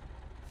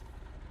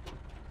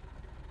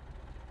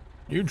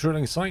 New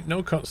drilling site,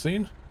 no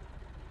cutscene.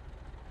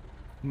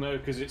 No,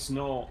 because it's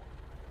not.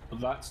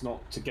 That's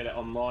not to get it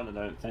online, I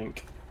don't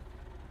think.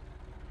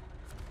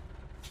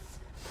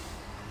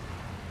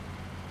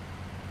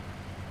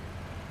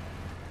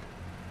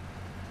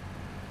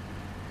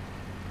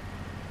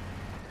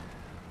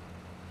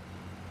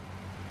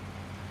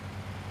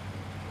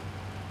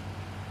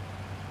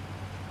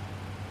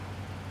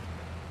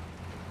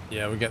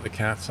 Yeah, we get the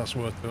cats, that's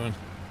worth doing.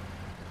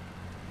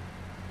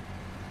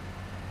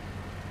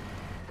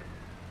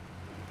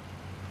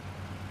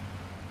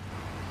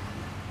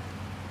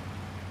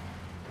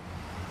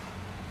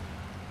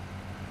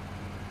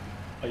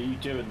 Are you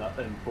doing that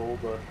then, Paul?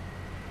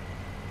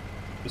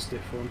 The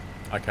stiff one?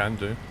 I can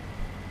do.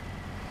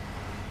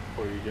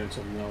 Or are you doing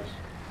something else?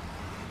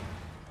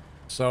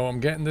 So I'm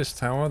getting this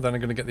tower, then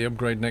I'm going to get the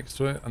upgrade next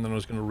to it, and then I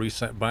was going to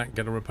reset back,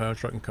 get a repair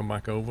truck and come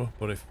back over.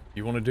 But if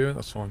you want to do it,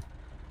 that's fine.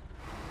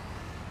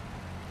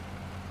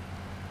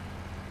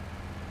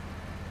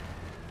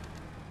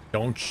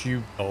 Don't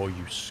you... Oh,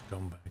 you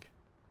scumbag.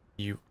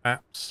 You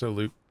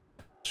absolute...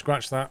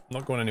 Scratch that. I'm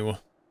not going anywhere.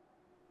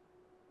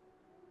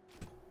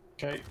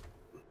 Okay.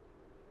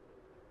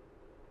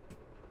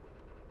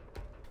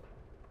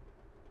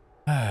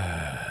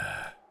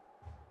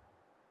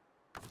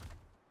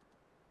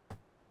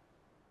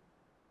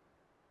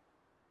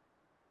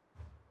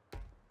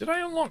 Did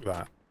I unlock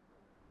that?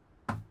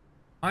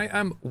 I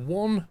am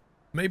 1,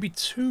 maybe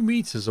 2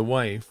 meters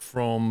away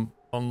from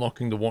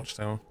unlocking the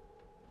watchtower.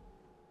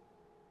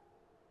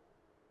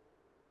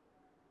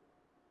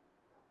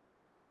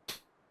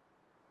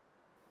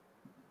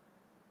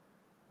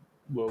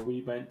 were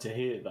we meant to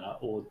hear that,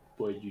 or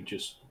were you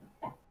just...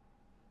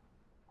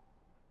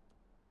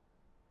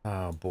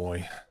 Oh,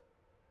 boy.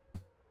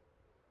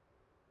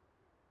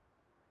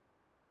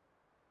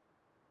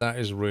 That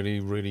is really,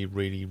 really,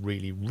 really,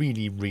 really,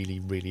 really, really,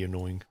 really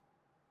annoying.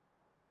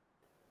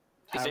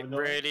 Is it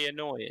really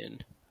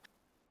annoying?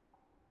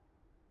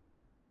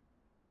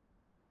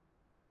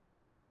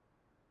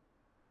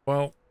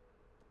 Well,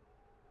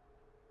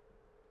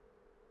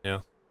 yeah.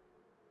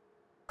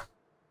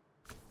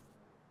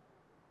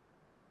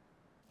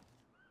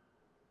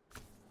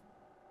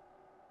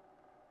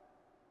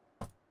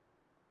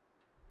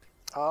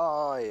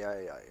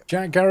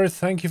 Jack Gareth,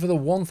 thank you for the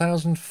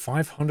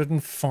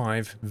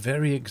 1,505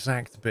 very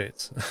exact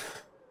bits.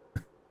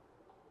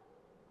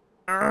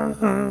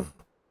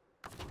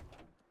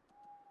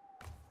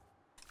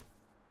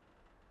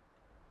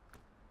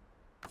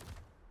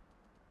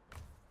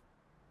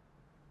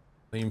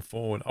 Lean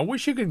forward. I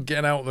wish you could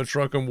get out of the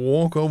truck and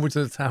walk over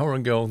to the tower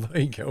and go,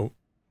 there you go.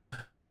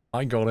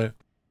 I got it.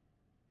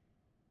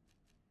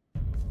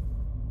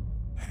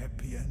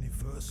 Happy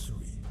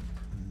anniversary,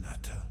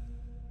 Nutter.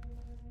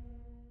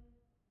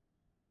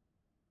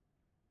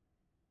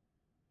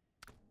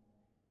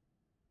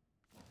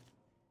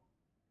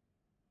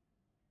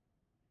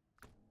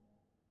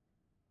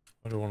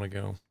 Where do I want to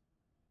go?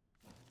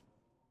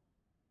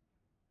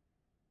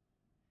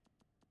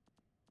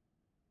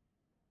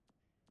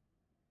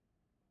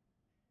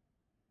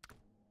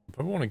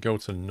 I want to go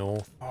to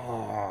north.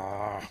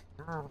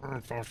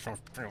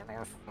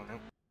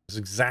 It's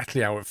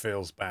exactly how it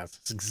feels, Baz.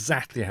 It's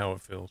exactly how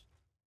it feels.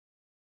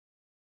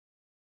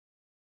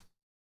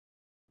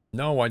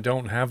 No, I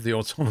don't have the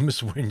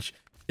autonomous winch.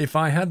 If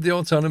I had the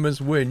autonomous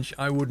winch,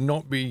 I would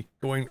not be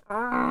going...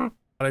 and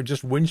I'd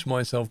just winch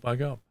myself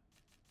back up.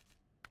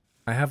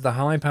 I have the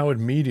high-powered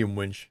medium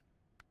winch.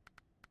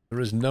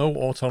 There is no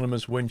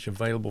autonomous winch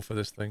available for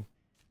this thing.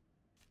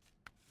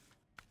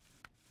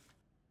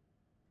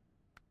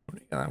 Where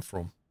did you get that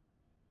from?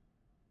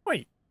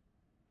 Wait.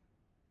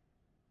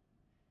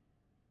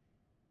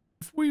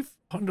 If we've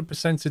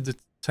 100%ed the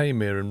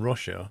Tamir in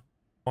Russia,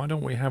 why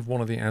don't we have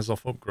one of the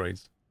Azov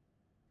upgrades?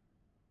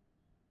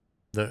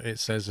 That it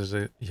says is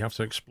you have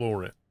to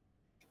explore it.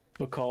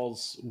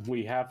 Because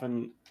we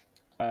haven't...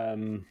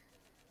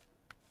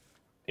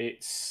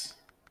 it's...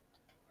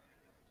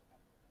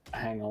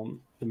 Hang on,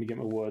 let me get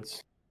my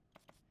words.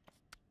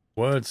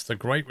 Words, they're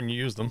great when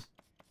you use them.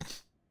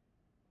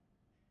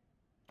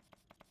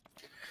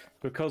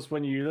 Because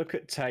when you look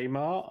at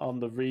Tamar on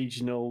the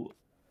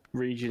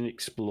region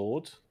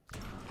explored,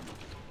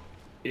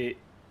 it...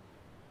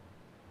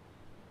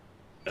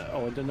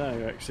 Oh, I don't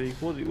know, actually.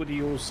 What do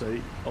you all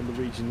see on the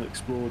region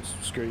explored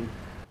screen?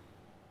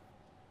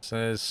 It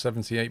says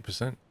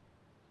 78%.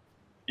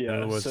 Yeah, in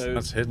other words, so...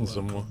 that's hidden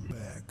somewhere.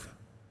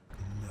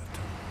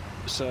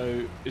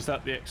 So, is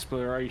that the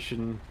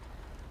exploration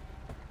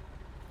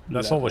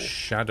That's level? all the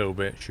shadow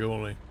bit,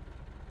 surely.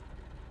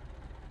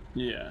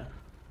 Yeah.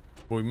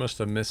 We must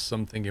have missed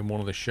something in one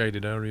of the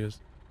shaded areas.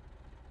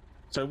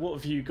 So what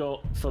have you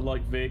got for,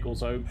 like,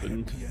 vehicles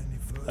opened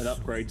and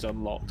upgrades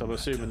unlocked? I'm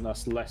assuming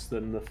that's less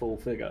than the full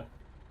figure.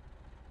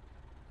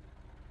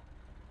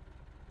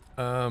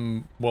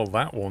 Well,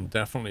 that one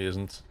definitely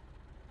isn't.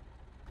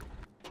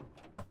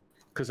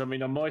 Because, I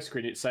mean, on my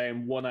screen it's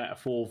saying 1 out of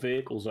 4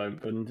 vehicles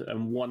opened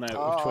and 1 out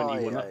of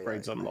 21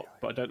 upgrades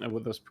unlocked. But I don't know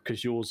whether that's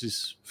because yours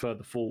is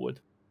further forward.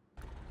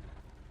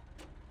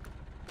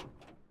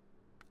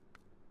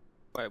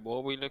 Wait, what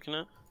are we looking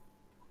at?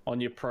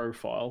 On your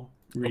profile,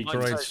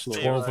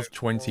 Upgrades 12 of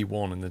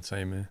 21 in the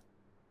Tamir.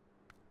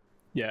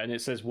 Yeah, and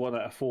it says 1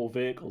 out of 4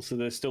 vehicles, so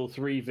there's still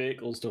 3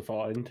 vehicles to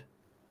find,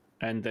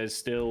 and there's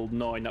still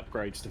 9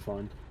 upgrades to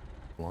find.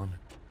 Blimey.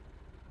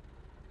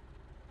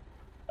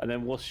 And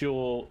then what's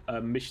your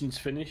missions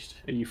finished?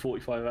 Are you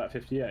 45 out of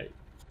 58?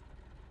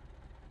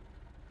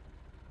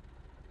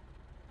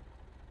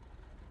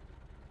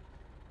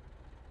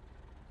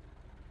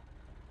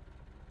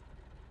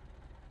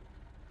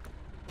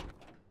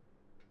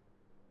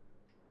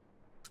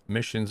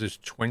 Missions is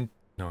 20...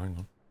 No, hang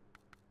on.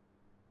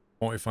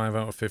 45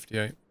 out of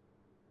 58.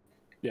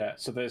 Yeah,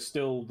 so there's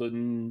still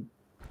the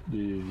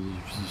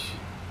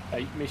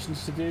 8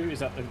 missions to do.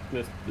 Is that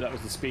that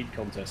was the speed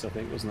contest, I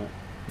think, wasn't it?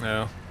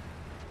 Yeah.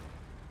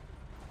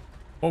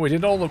 Well, we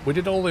did all the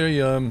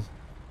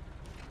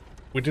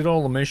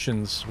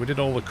missions, we did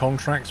all the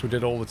contracts, we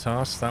did all the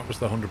tasks. That was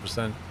the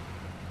 100%.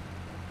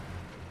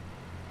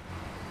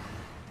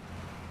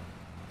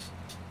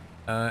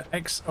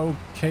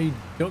 XOK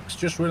Ducks,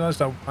 just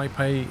realised I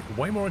pay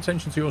way more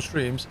attention to your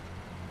streams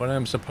when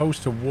I'm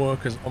supposed to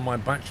work on my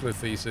bachelor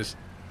thesis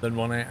than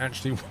when I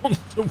actually want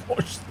to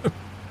watch them.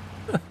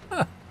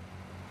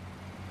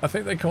 I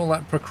think they call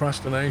that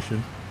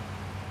procrastination.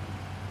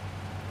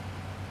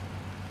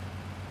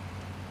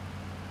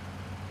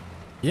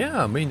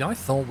 Yeah, I mean, I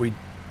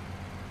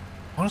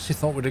honestly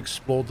thought we'd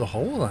explored the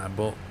whole of that,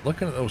 but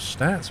looking at those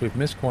stats, we've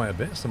missed quite a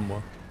bit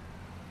somewhere.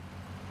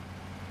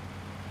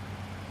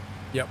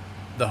 Yep,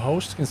 the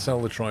host can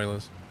sell the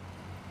trailers.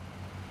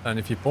 And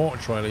if you bought a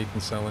trailer, you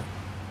can sell it.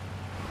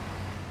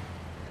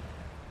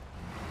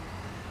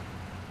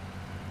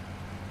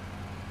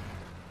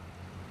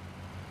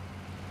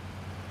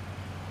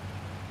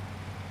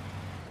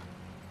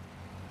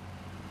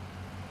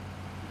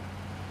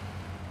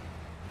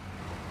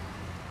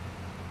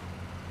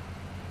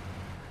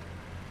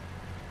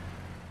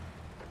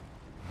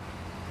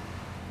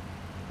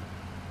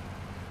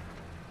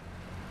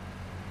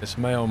 This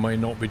may or may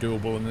not be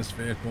doable in this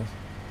vehicle.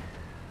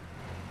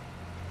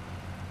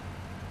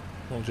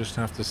 We'll just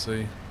have to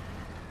see.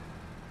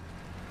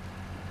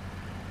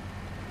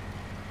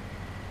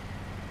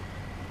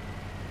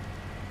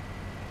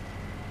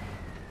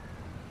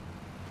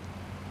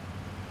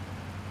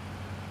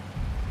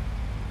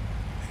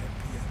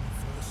 Happy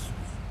anniversary,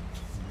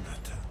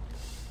 Nutter.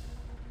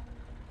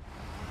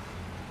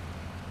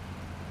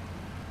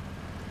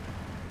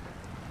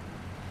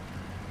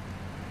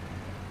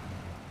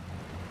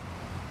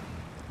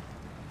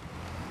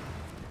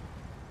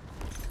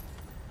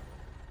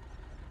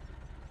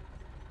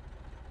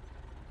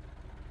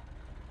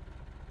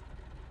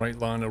 Right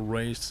line of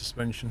raised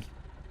suspension.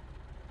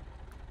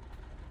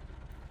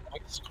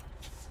 Thanks.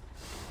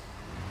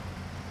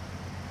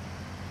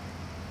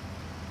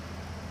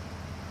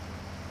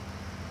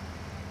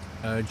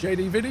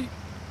 JD Viddy,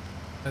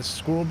 has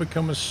Squirrel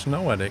become a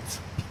snow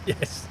addict?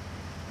 Yes.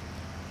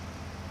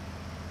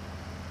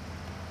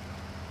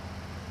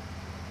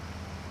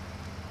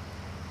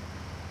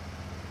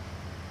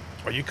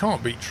 Oh, you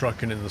can't beat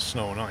trucking in the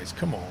snow and ice.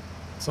 Come on.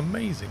 It's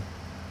amazing.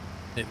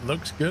 It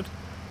looks good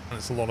and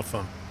it's a lot of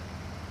fun.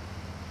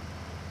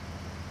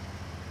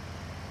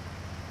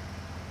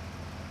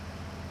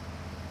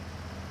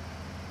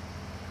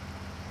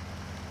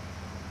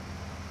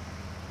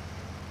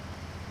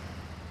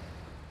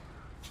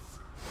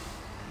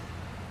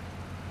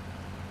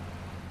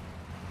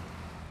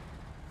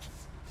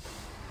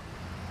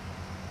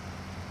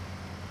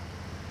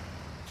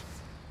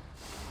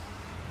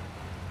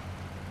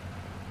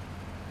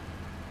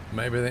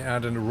 Maybe they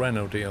add in a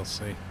Renault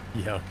DLC.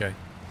 Yeah, okay.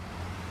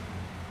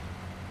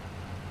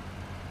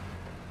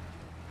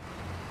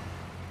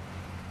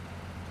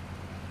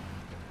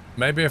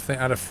 Maybe if they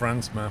add a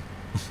France map.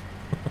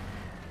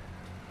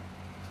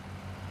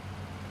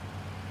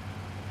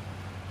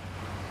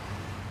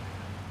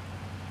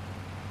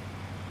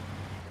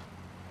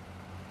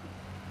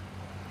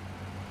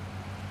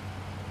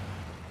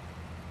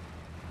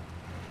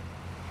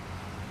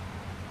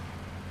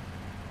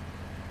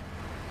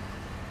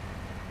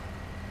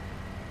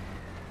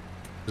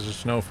 Does the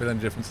snow feel any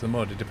different to the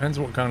mud? It depends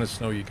what kind of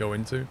snow you go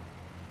into.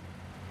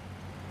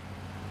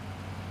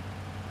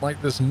 Like,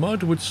 there's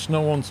mud with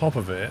snow on top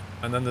of it,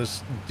 and then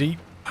there's deep,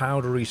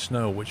 powdery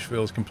snow, which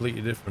feels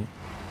completely different.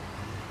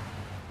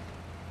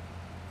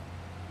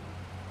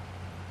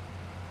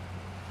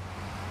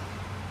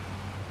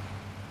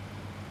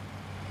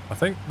 I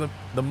think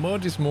the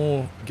mud is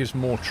gives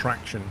more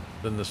traction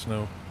than the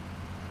snow.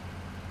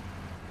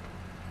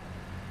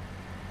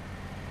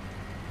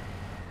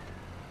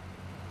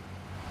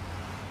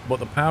 But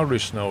the powdery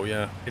snow,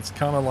 yeah, it's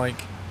kind of like...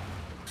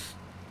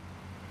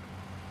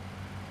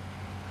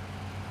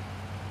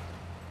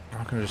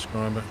 How can I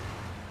describe it?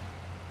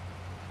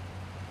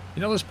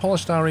 You know those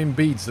polystyrene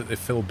beads that they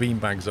fill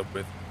beanbags up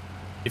with?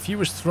 If you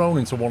was thrown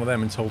into one of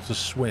them and told to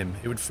swim,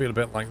 it would feel a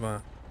bit like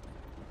that.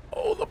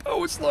 Oh, the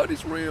power slide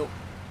is real!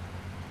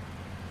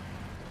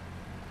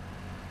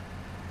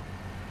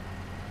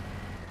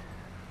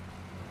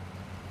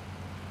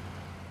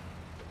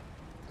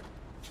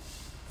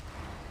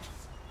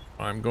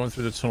 I'm going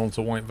through the tunnel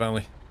to White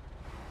Valley.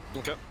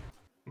 Okay.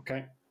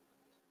 Okay.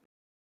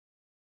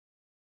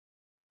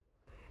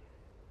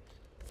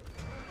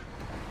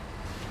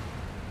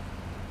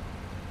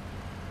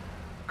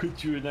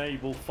 Could you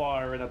enable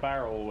fire in a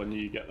barrel when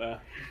you get there?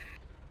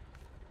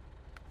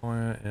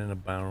 Fire in a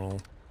barrel.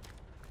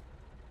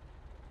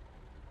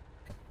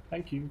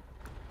 Thank you.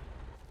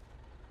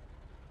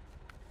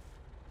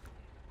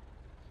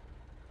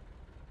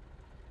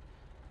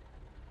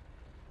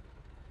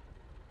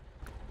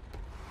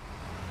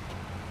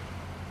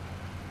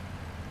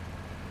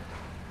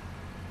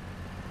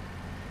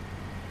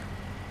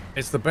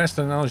 It's the best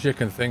analogy I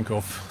can think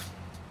of.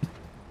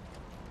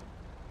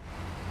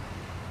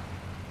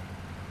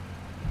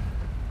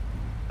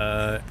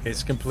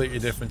 It's completely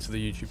different to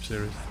the YouTube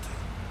series.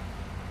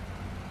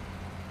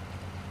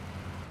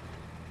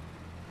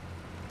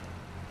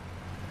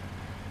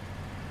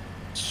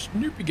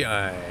 Snoopy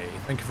Guy,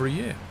 thank you for a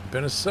year.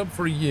 Been a sub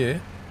for a year.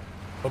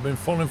 I've been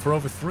following for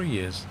over 3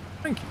 years.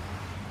 Thank you.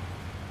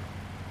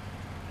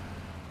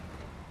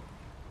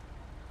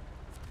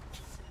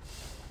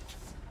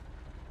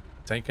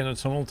 Taking a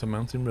tunnel to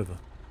Mountain River.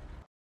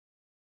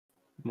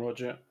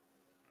 Roger.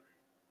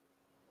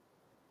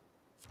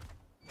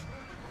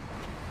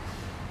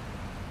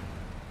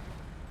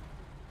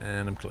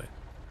 And I'm clear.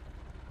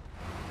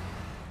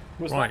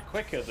 Was Right. that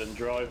quicker than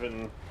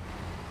driving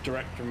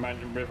direct from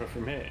Mountain River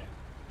from here?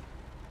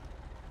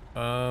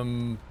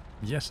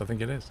 Yes, I think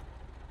it is.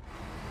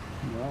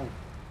 Wow.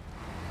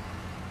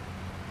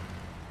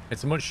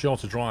 It's a much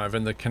shorter drive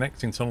and the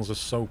connecting tunnels are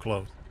so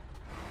close.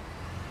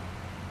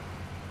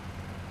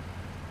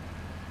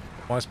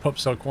 Why is Pup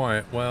so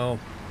quiet? Well,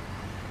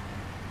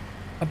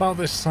 about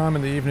this time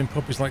in the evening,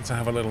 puppies like to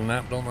have a little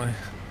nap, don't they?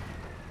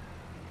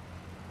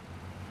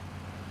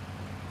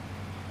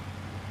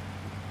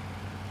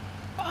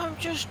 I'm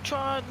just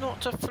trying not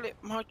to flip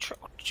my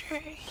truck.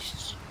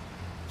 Jeez.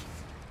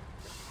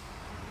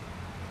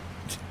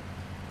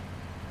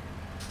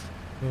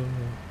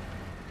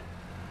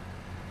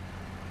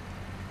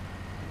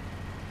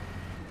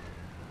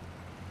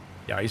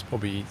 Yeah, he's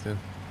probably eating.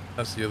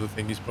 That's the other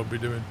thing he's probably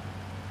doing.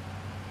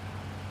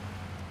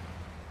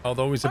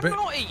 Although he's a bit... I'm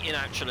not eating,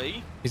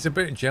 actually. He's a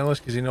bit jealous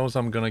because he knows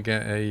I'm gonna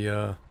get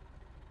a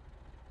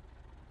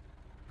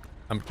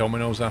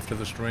Domino's after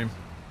the stream.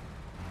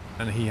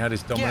 And he had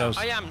his Domino's.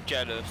 Yeah, I am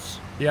jealous.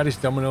 He had his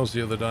Domino's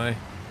the other day.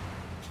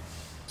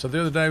 So the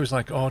other day he was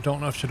like, oh, I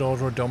don't know if I should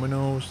order a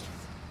Domino's.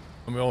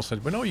 And we all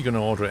said, well, no, you're going to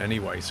order it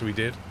anyway. So he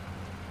did.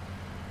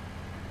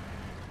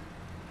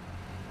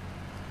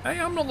 Hey,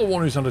 I'm not the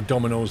one who's had a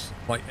Domino's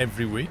like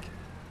every week.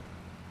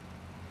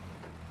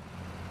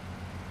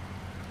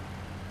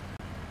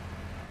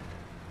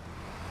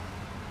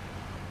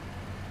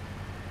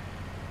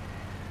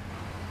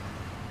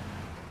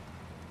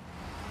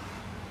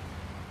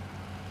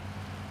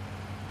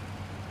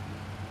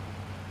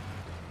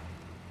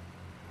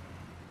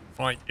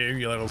 Fight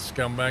you little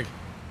scumbag.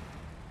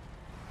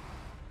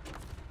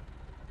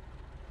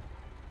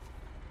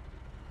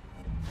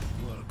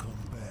 Welcome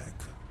back,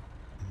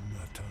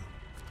 Nutter.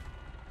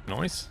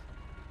 Nice.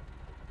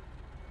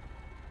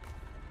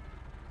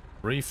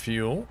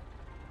 Refuel.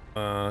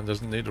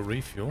 Doesn't need a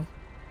refuel.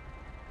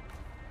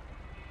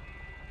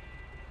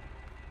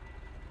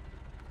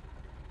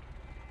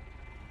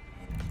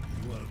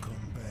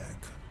 Welcome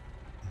back,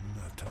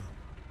 Nutter.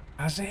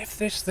 As if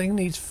this thing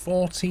needs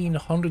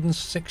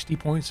 1,460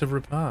 points of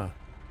repair.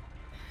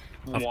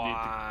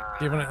 Wow.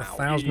 Giving it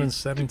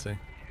 1,070.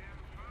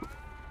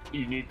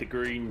 You need the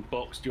green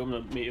box. Do you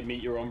want me to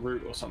meet you en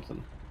route or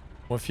something?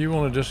 Well, if you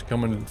want to just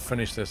come and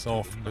finish this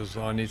off, because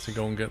I need to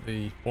go and get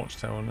the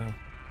watchtower now.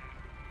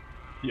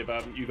 Yeah, but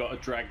haven't you got to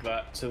drag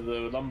that to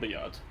the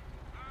lumberyard?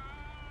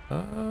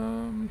 I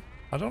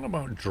don't know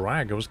about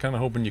drag. I was kind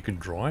of hoping you could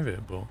drive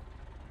it, but...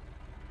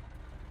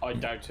 I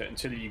doubt it.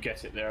 Until you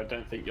get it there, I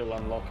don't think you'll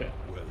unlock it.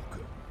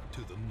 Welcome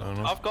to the I don't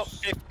know. I've got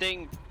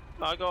 15.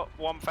 I got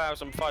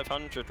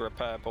 1,500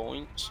 repair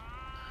points.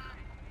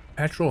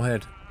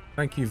 Petrolhead,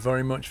 thank you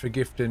very much for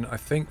gifting, I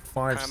think,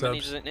 5 How subs. many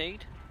does it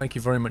need? Thank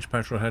you very much,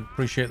 Petrolhead.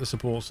 Appreciate the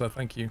support, sir.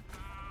 Thank you.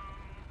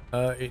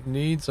 It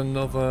needs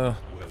another...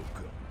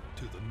 welcome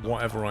to the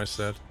whatever I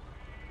said.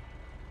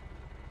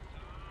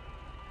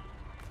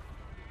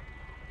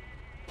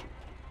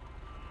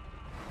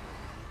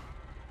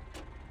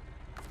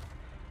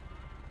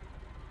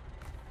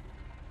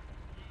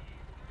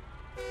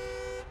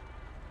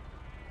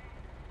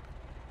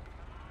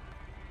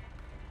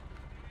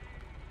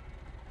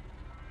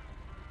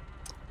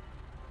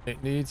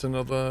 It needs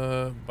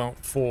another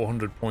about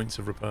 400 points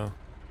of repair.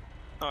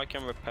 I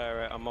can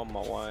repair it. I'm on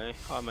my way.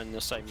 I'm in the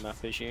same map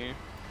as you.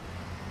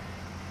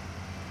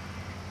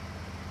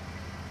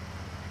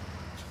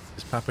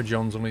 Is Papa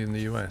John's only in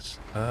the US?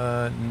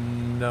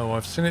 No,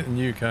 I've seen it in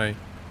the UK.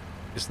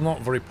 It's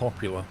not very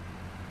popular.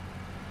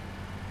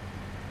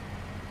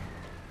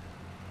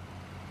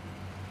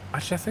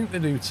 Actually, I think they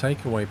do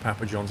takeaway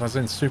Papa John's, as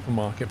in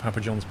supermarket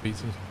Papa John's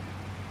pizzas.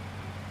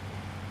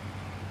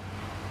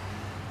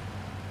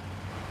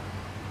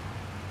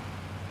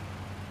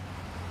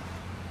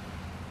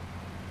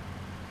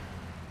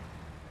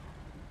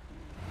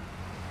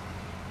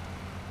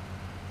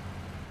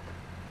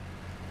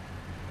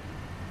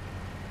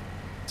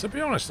 To be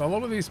honest, a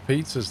lot of these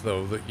pizzas,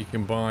 though, that you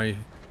can buy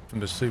from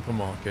the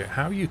supermarket,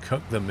 how you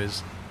cook them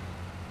is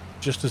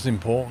just as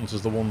important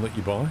as the one that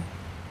you buy.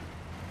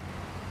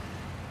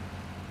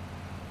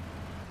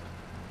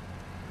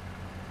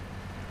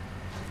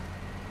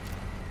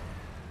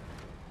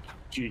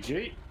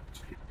 GG.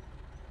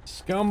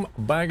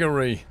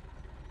 Scumbaggery.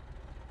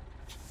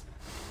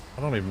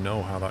 I don't even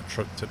know how that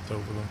truck tipped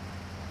over them.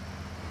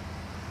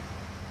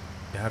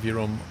 You have your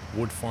own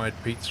wood-fired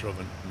pizza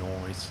oven.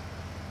 Nice.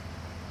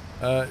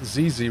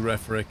 ZZ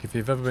Refrick, if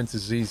you've ever been to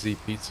ZZ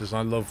Pizzas,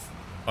 I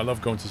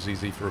love going to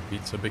ZZ for a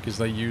pizza because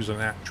they use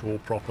an actual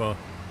proper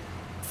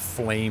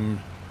flame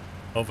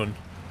oven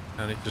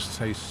and it just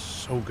tastes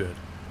so good.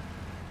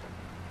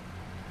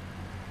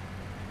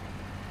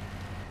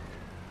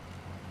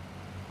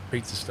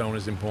 Pizza stone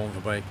is important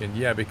for bacon.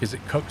 Yeah, because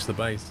it cooks the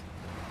base.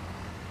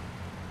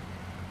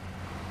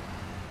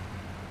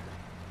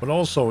 But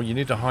also, you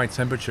need a high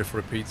temperature for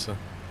a pizza.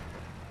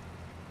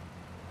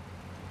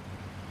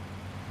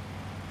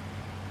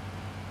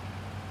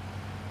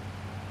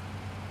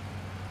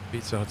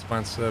 Pizza Hut's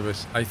band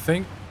service. I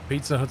think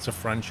Pizza Hut's a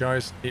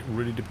franchise. It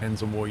really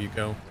depends on where you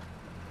go.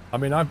 I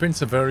mean, I've been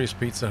to various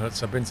Pizza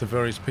Huts. I've been to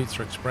various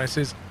Pizza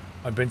Expresses.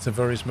 I've been to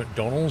various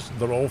McDonald's.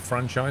 They're all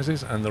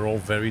franchises, and they're all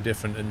very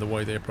different in the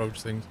way they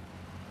approach things.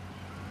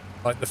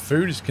 Like, the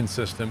food is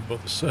consistent,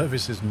 but the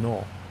service is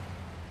not.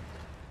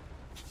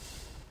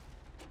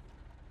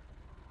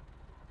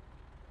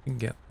 You can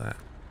get that.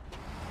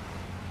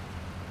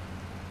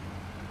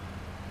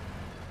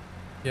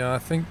 Yeah, I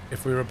think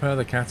if we repair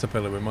the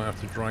caterpillar, we might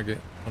have to drag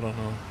it. I don't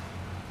know.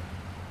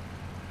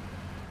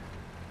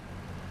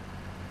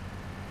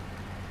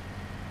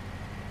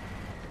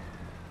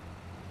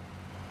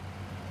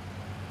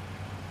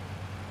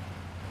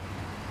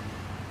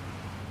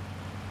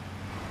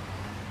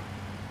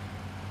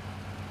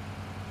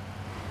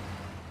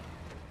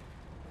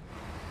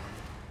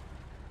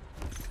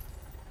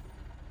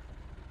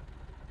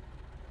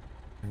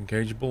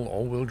 Engageable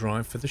all-wheel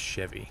drive for the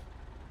Chevy.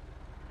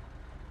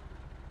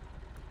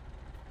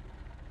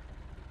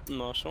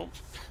 Nice one.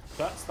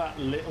 That's that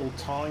little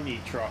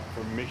tiny truck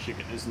from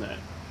Michigan, isn't it?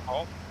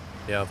 Oh,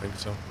 Yeah, I think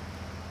so.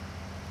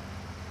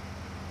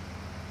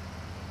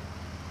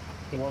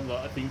 The one that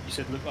I think you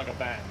said looked like a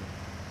van.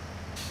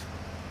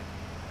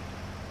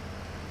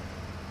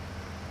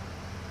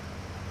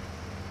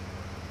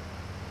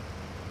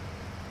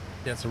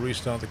 Yeah, to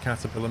restart the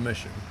Caterpillar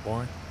mission.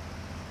 Why?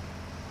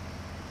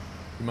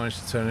 You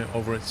managed to turn it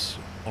over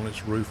on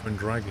its roof and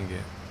dragging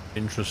it.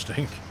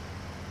 Interesting.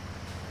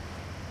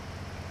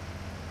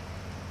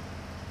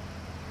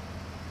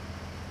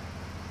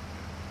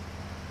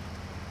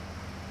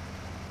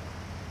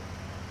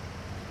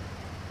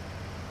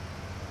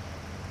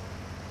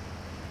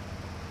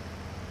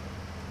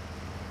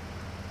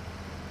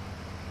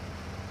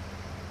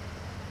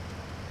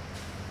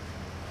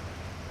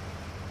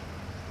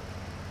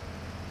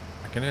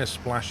 I can hear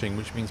splashing,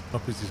 which means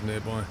Puppies is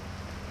nearby.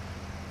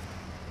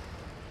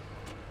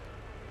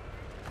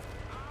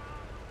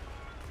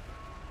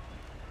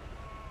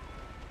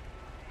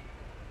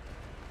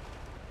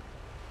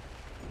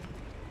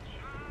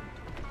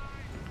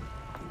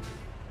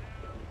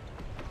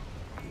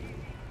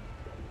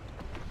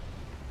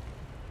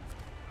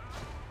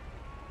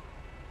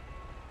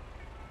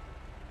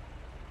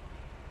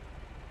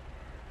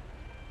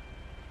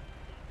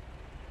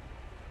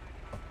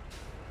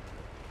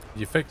 Did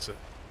you fix it?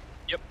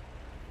 yep.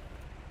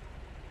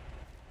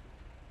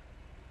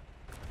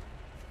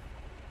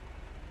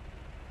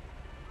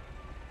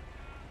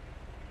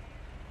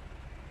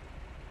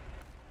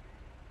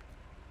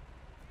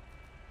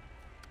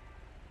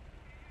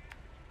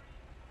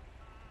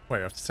 Wait,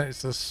 I have to say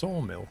it's a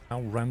sawmill.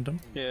 How random.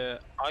 Yeah,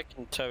 I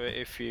can tow it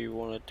if you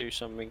want to do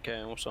something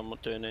else. I'm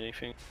not doing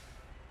anything.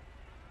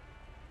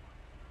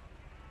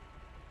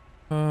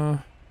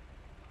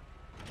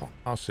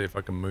 I'll see if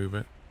I can move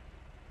it.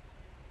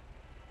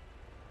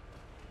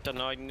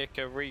 Don't I nick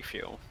a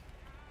refuel?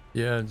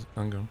 Yeah,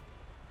 hang on.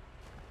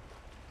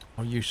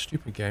 Oh, you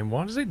stupid game.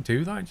 Why does it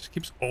do that? It just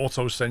keeps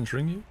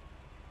auto-centering you.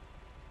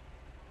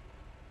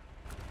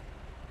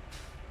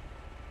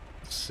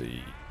 Let's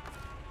see.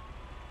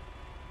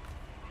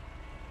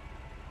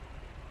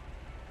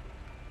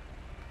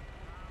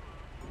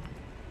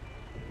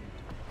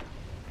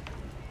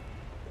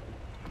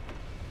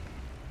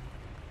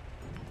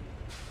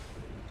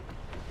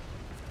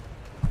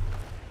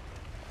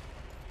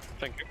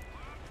 Thank you.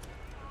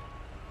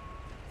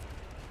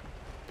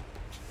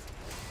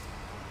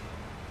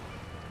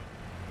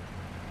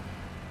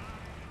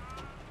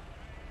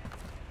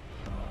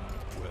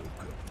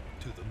 Welcome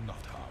to the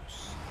Nut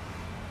House.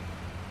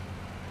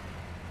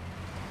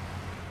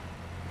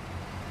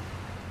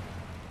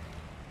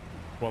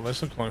 Well,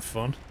 this looks like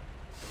fun.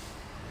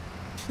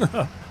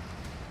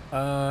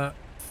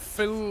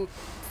 Philip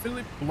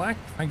Black,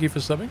 thank you for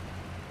subbing.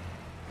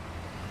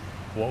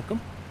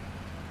 Welcome.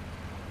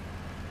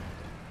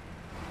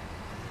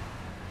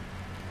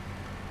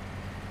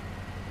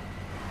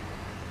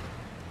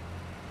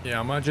 Yeah,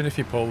 imagine if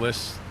you pull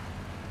this.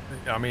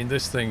 I mean,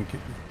 this thing,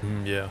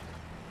 yeah.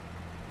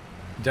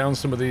 Down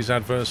some of these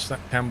adverse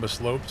camber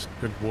slopes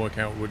could work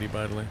out really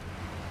badly.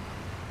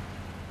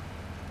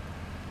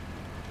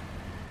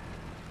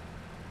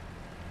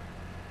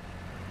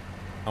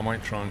 I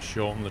might try and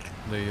shorten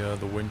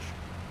the winch.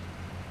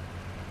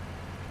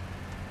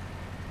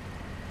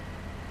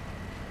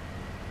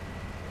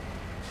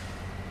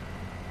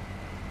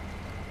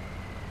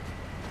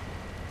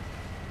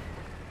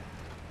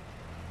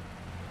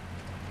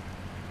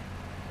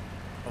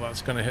 Well,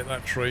 that's going to hit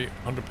that tree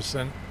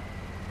 100%.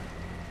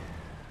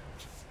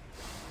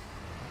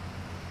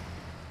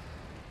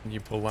 Can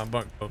you pull that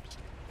back, Bubs?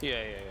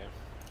 Yeah.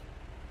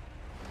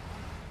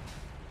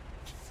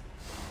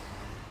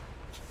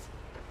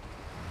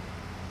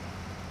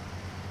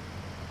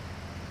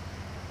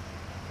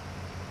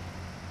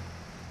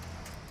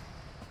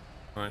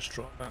 Nice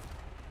try that.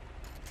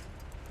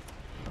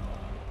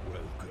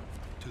 Welcome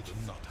to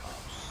the Nut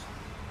House.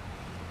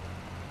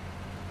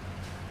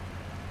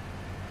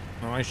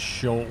 Nice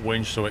short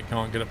winch so it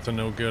can't get up to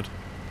no good.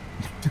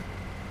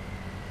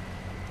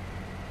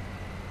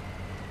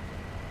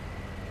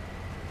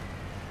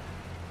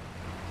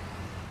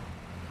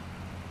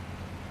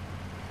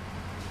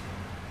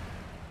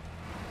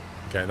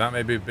 Okay, that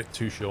may be a bit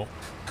too short.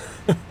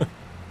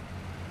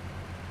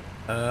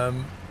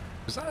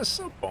 Was that a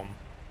sub bomb?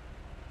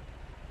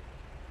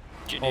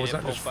 Or was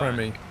that just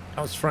Fremy?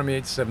 That was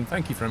Fremy87.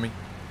 Thank you, Fremy.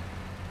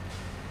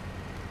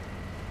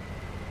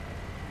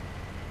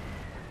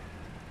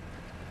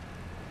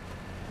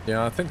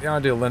 Yeah, I think the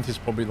ideal length is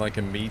probably like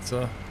a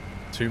meter,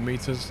 2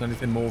 meters,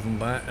 anything more than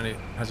that, and it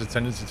has a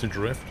tendency to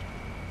drift.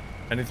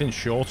 Anything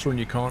shorter and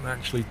you can't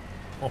actually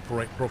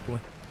operate properly.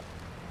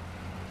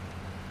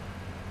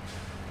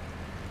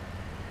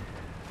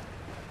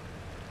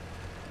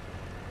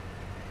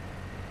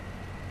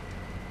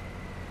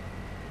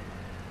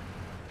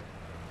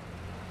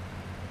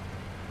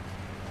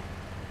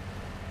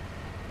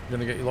 You're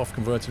gonna get your loft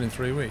converted in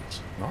 3 weeks.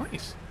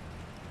 Nice.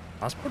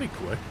 That's pretty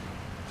quick.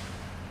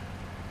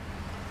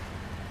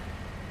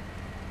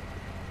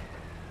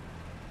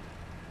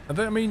 Are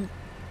they, I mean,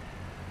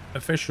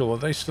 official, are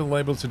they still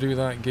able to do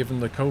that given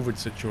the COVID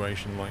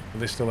situation? Like, are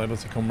they still able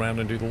to come round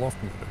and do the loft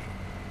conversion?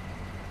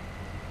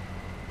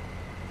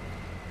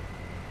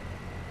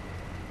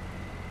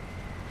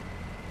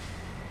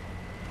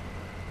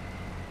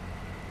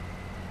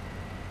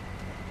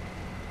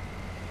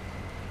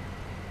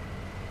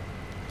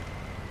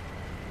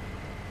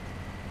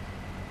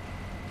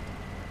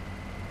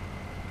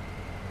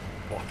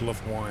 Bottle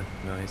of wine,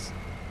 nice.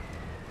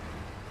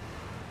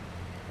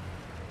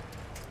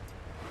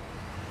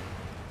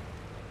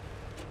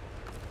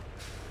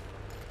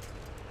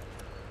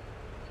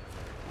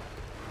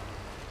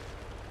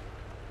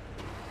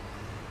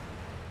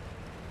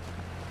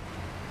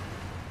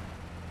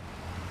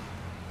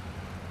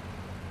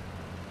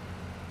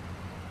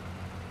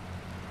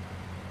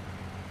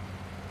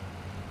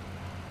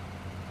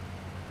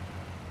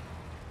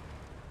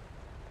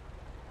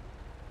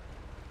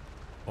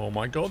 Oh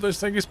my god, this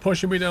thing is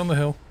pushing me down the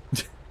hill.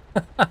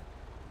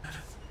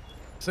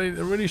 See,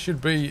 they really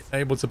should be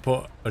able to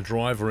put a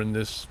driver in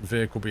this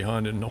vehicle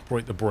behind it and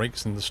operate the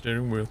brakes and the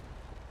steering wheel.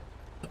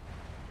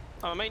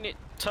 I mean, it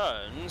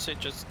turns, it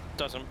just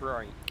doesn't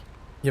brake.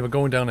 Yeah, but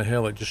going down a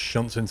hill, it just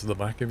shunts into the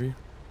back of you.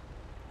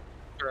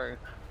 True.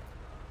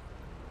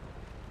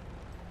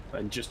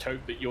 And just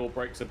hope that your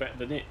brakes are better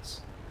than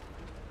its.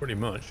 Pretty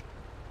much.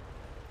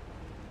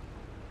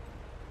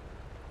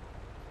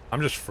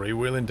 I'm just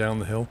freewheeling down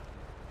the hill.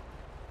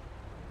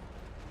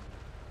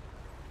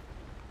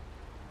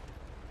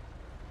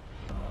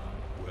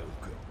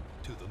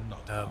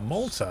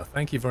 Malta,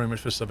 thank you very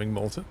much for subbing,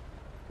 Malta.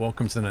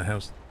 Welcome to the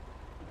house.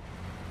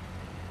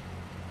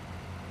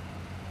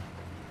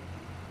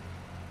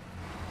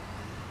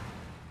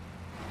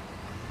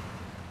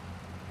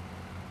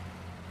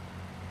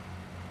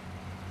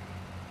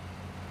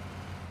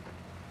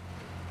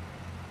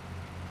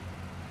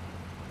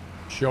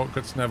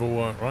 Shortcuts never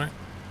work, right?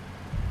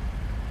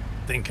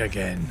 Think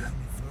again.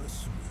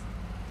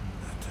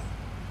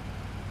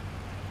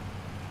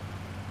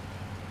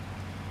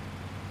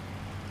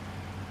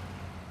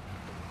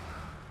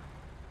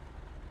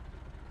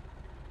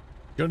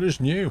 Good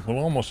as new. Well,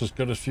 almost as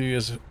good as a few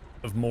years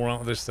of more out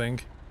of this thing.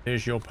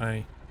 Here's your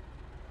pay.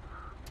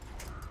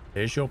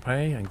 Here's your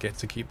pay and get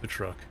to keep the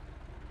truck.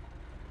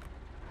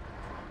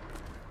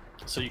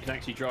 So you can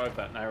actually drive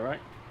that now,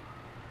 right?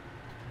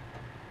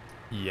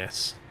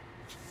 Yes.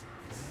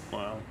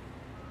 Wow.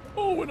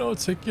 Oh, it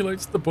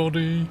articulates the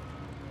body.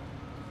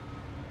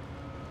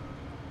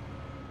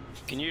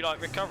 Can you,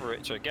 like, recover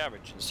it to a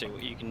garage and see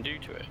what you can do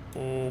to it?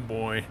 Oh,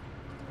 boy.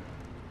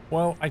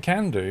 Well, I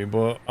can do,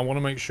 but I want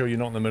to make sure you're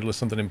not in the middle of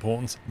something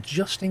important,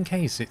 just in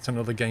case it's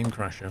another game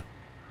crasher.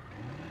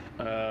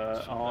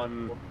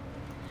 I'm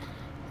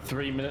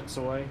 3 minutes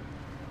away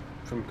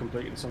from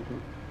completing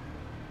something.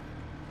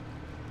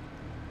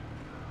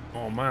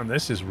 Oh man,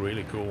 this is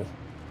really cool.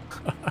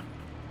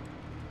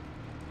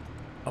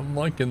 I'm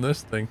liking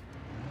this thing.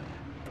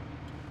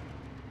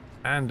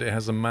 And it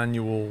has a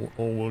manual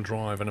all-wheel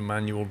drive and a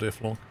manual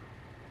diff lock.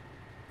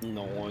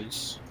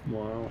 Nice.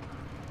 Wow.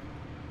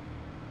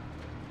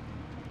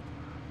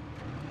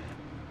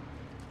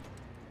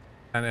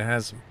 And it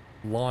has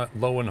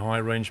low and high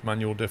range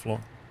manual diff lock.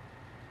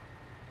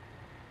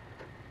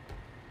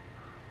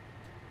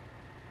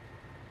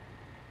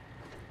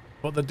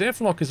 But the diff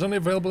lock is only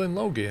available in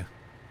low gear.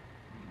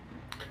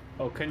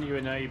 Oh, can you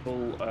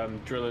enable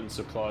drilling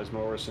supplies,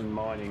 Morris, and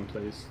mining,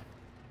 please?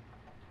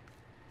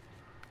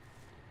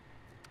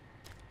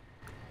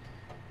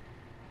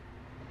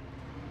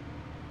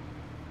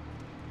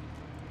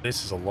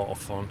 This is a lot of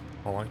fun.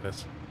 I like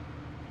this.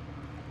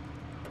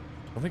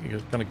 I think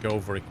it's going to go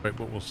very quick,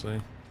 but we'll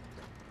see.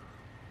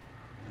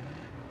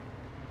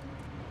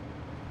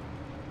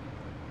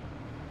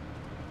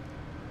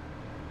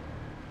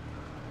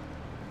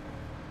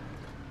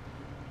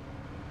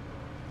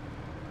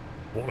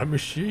 What a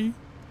machine!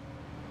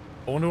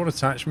 I wonder what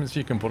attachments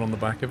you can put on the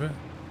back of it.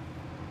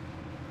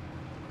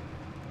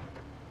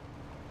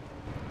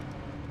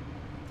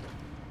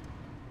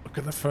 Look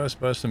at the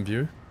first-person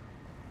view.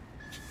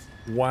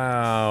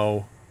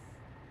 Wow.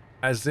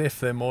 As if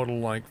they're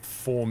modeled like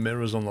 4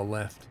 mirrors on the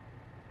left.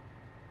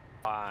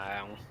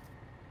 Wow.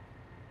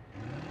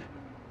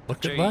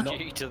 Look at that.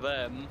 GG to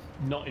them.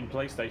 Not in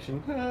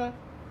PlayStation.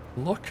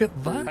 Look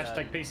at that.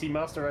 Hashtag PC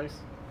Master Race.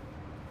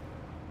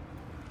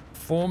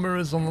 4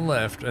 mirrors on the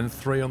left and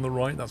 3 on the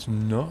right. That's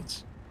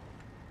nuts.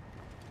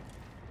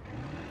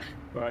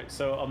 Right,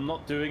 so I'm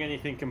not doing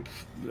anything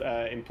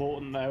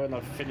important now, and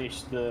I've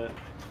finished the...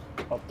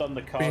 I've done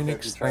the cargo.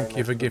 Phoenix, thank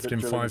you for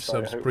gifting 5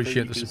 subs.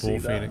 Appreciate the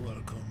support, Phoenix.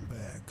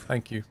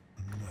 Thank you.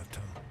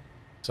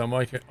 So am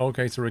I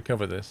okay to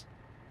recover this?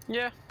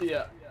 Yeah.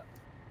 Yeah.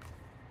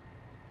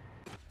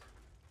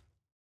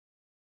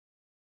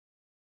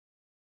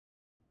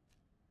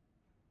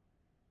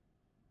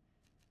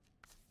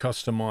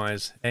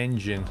 Customize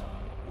engine.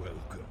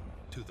 Welcome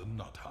to the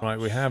nut house. Right,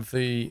 we have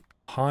the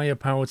higher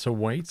power to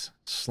weight,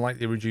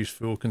 slightly reduced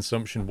fuel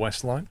consumption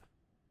Westline.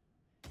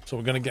 So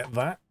we're going to get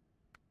that.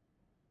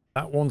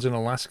 That one's in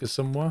Alaska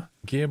somewhere.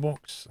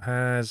 Gearbox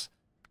has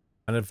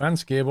An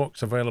advanced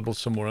gearbox available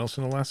somewhere else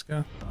in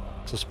Alaska.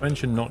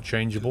 Suspension not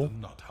changeable. To the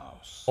nut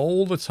house.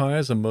 All the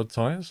tyres are mud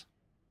tyres.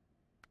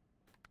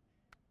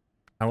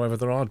 However,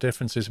 there are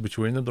differences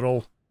between them. They're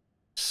all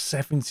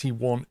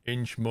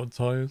 71-inch mud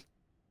tyres.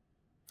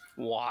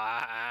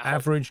 Wow.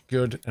 Average,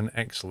 good, and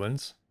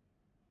excellent.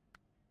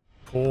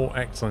 Poor,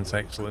 excellent,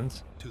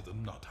 excellent. To the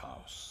nut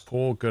house.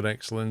 Poor, good,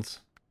 excellent.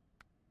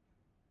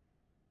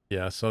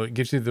 Yeah, so it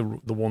gives you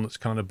the one that's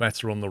kind of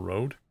better on the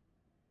road.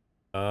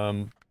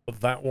 But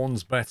that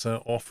one's better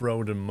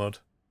off-road and mud,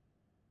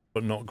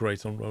 but not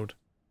great on road.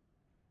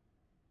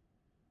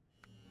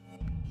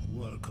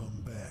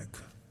 Welcome back,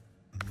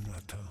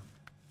 nutter.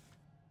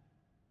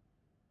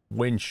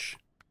 Winch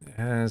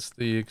has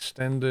the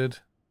extended,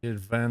 the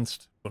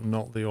advanced, but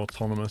not the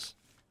autonomous.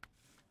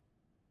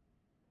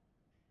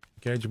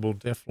 Engageable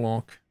diff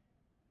lock.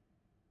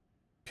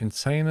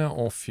 Container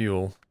or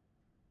fuel.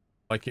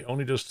 Like, it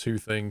only does two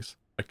things.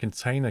 A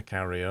container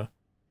carrier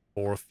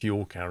or a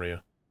fuel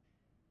carrier.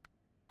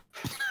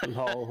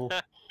 Lol.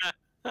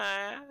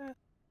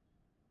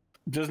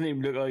 Doesn't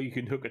even look like you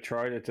can hook a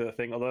trailer to the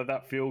thing, although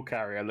that fuel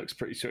carrier looks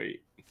pretty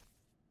sweet.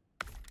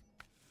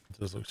 It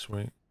does look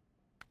sweet.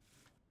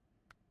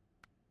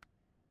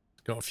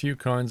 It's got a few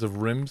kinds of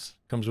rims.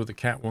 Comes with the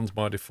cat ones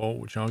by default,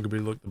 which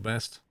arguably look the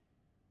best.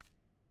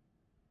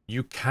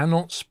 You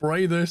cannot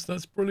spray this.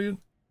 That's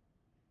brilliant.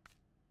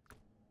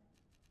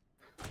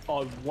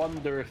 I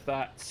wonder if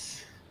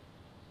that's...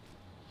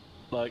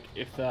 like,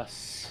 if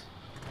that's...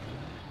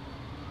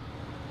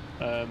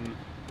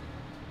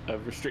 a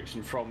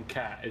restriction from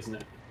cat, isn't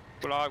it?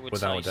 Well, I would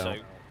Without say a doubt.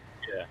 so.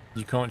 Yeah.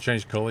 You can't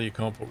change colour, you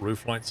can't put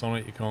roof lights on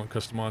it, you can't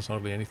customise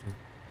hardly anything.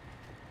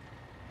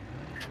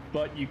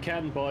 But you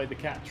can buy the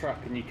cat truck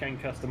and you can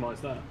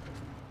customise that.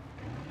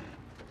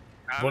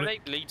 How What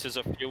many litres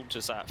of fuel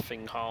does that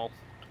thing hold?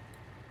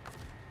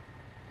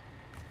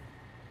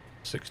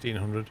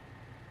 1600.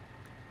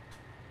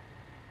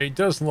 It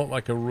does look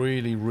like a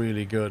really,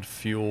 really good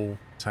fuel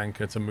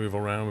tanker to move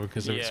around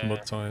because of its Yeah.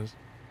 mud tyres.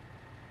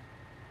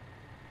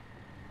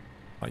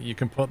 Like, you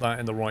can put that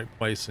in the right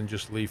place and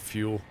just leave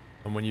fuel,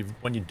 and when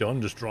you're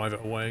done, just drive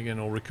it away again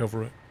or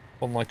recover it.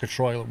 Unlike a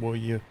trailer where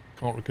you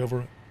can't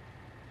recover it.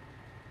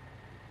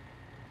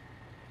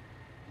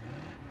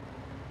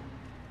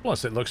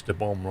 Plus, it looks to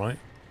bomb, right?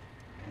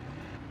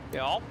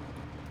 Yeah.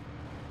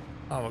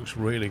 That looks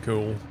really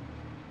cool.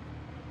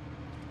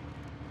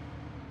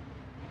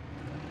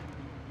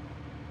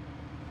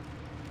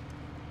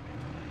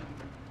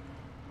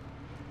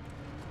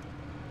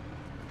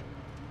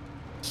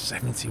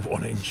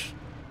 $71-inch.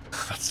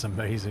 That's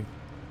amazing.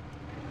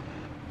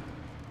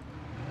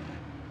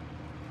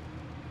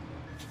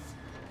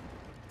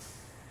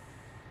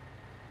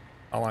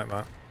 I like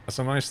that. That's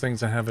a nice thing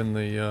to have in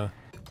the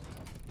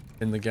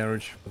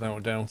garage, without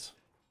a doubt.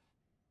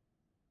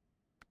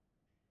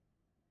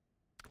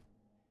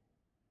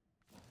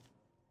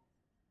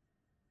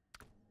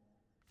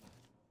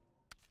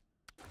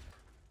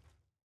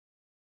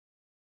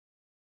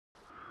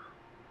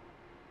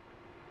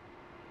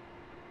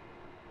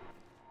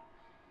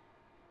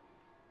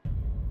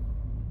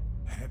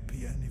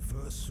 Happy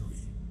anniversary,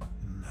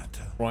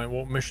 nutter. Right,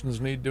 what missions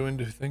need doing,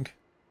 do you think?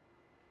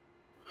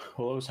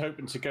 Well, I was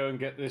hoping to go and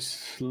get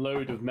this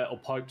load of metal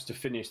pipes to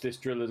finish this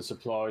drill and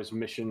supplies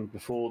mission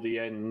before the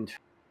end.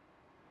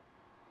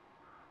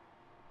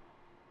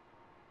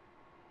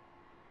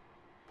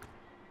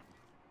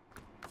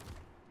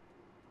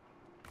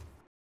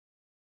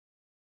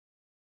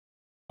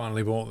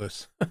 Finally bought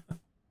this.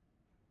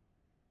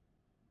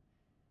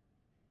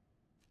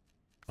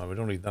 Oh, we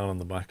don't need that on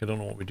the back. I don't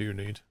know what we do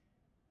need.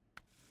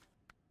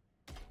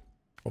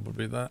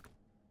 Probably that.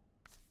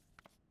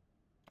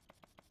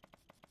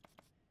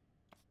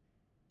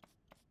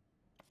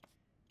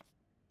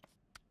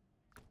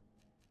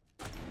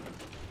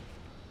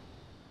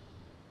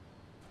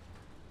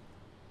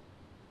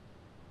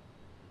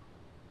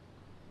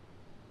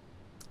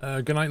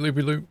 Good night,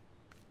 Loopy Loop.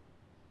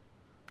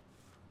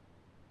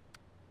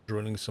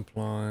 Drilling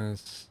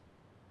supplies.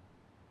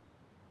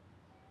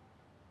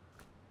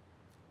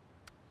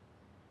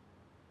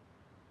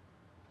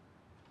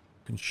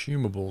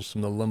 Consumables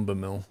from the lumber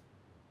mill.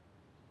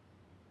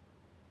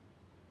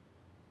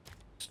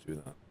 Let's do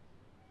that.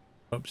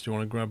 Oops, do you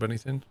want to grab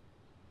anything?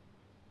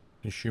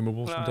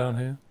 Consumables from down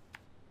here?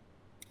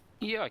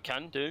 Yeah, I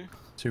can do.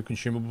 2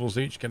 consumables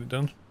each, get it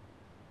done.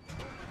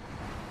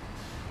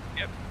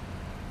 Yep.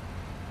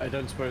 I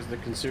don't suppose the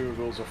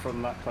consumables are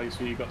from that place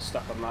where you got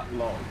stuck on that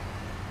log.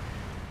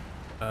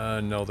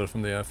 No, they're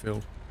from the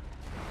airfield.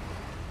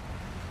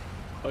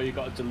 Oh, you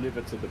got to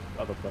deliver to the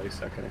other place,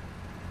 okay.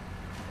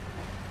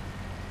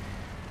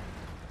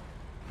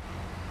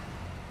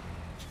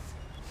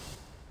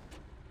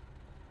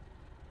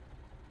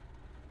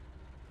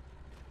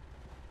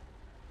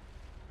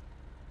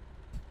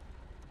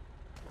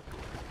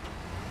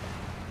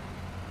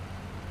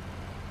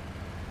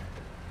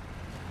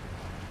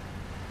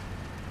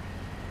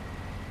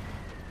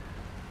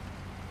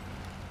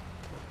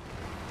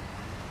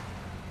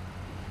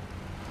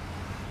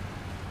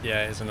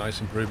 Yeah, it's a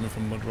nice improvement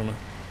from Mudrunner.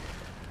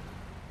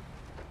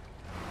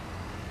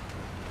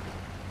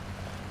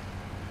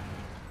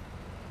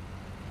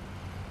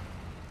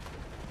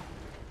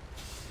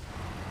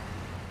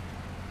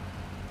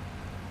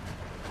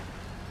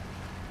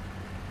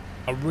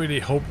 I really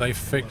hope they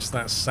fix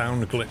that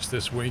sound glitch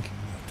this week.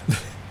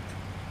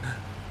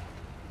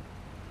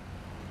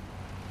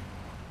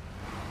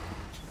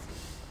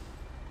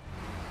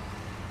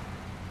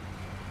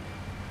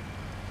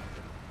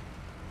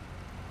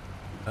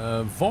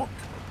 Vok,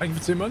 thank you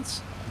for 2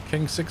 months.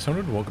 King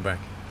 600, welcome back.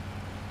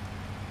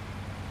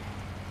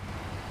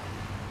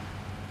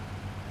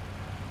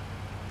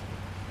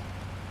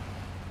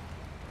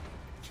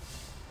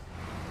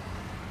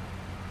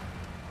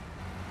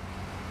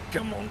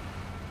 Come on.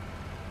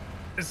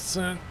 It's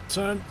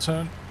turn.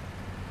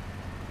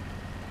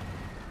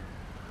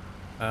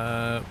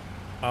 I'll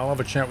have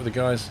a chat with the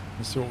guys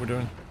and see what we're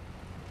doing.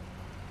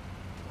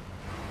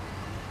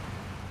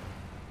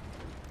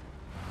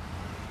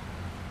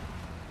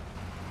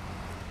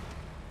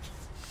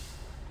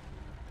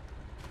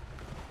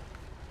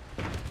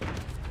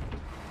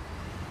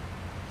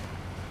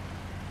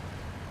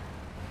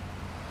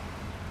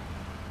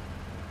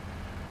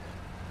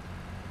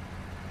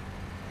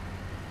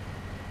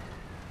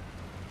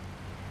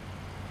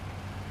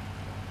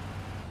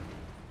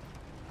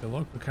 The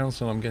local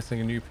council, I'm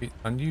getting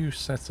a new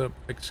setup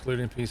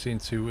excluding PC in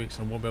 2 weeks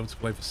and won't be able to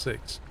play for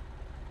 6.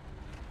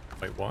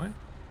 Wait, why?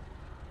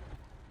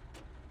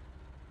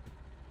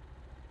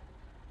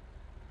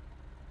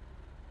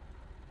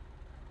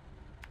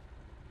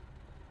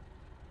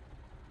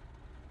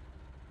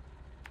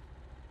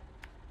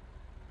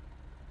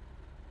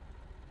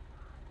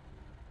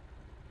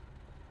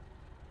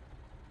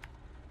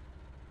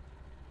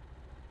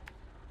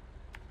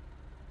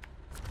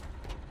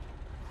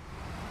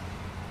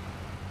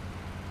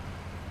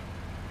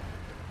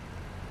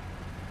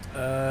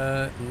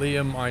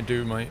 Liam, I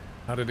do, mate.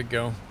 How did it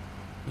go?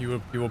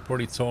 You were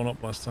pretty torn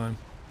up last time.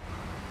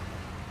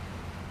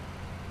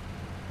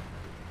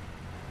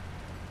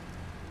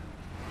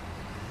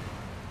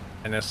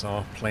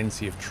 NSR,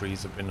 plenty of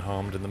trees have been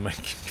harmed in the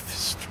making of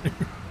this stream.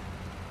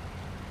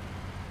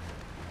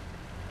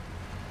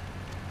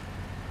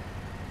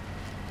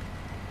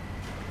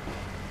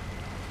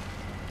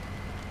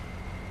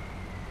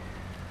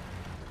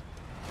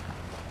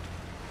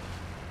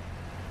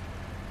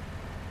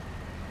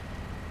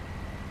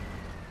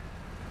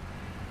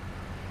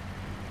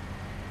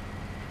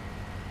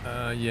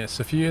 Yes,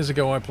 a few years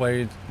ago I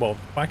played, well,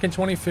 back in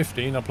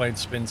 2015 I played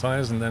Spin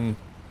Tires, and then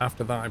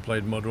after that I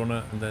played Mud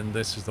Runner, and then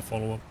this is the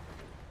follow-up.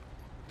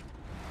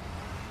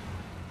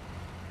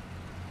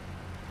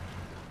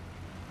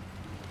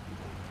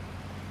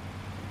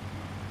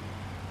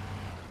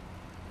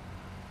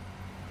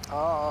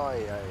 Oh,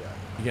 yeah.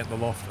 You get the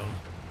loft on.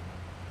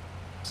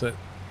 So,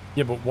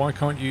 yeah, but why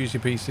can't you use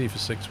your PC for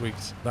 6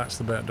 weeks? That's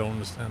the bit I don't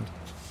understand.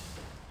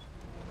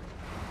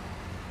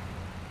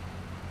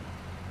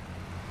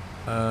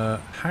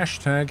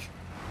 Hashtag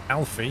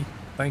Alfie,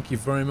 thank you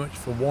very much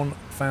for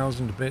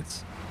 1,000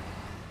 bits.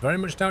 Very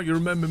much doubt you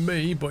remember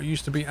me, but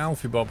used to be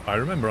Alfie Bob. I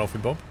remember Alfie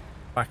Bob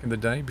back in the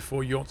day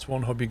before Yachts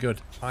One Hobby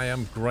Good. I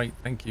am great,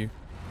 thank you.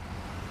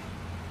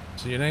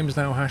 So your name is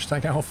now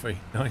hashtag Alfie.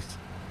 Nice.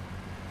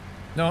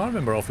 No, I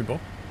remember Alfie Bob.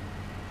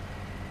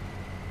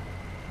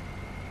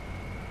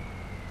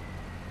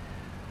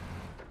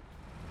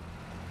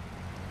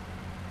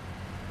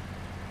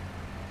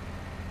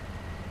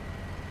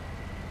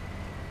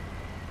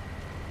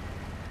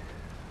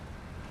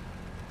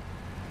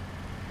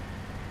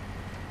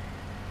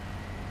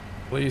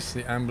 Police,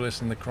 the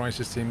ambulance and the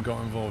crisis team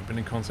got involved. Been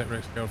in contact with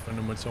ex-girlfriend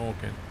and we're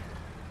talking.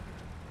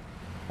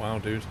 Wow,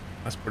 dude.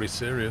 That's pretty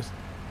serious.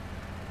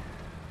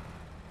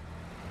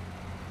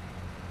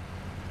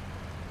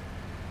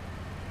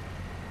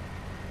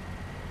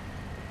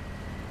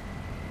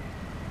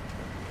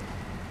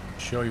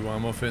 Show you our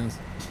muffins.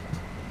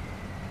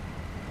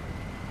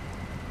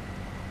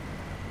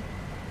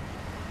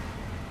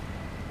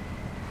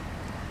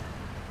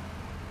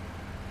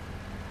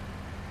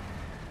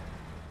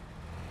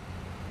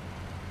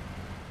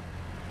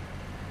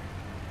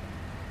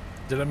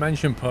 Did I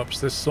mention, pups,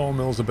 this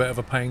sawmill's a bit of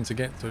a pain to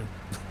get to?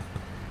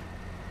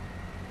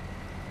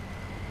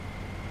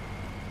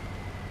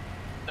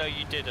 No,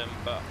 you didn't,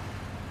 but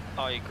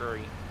I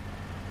agree.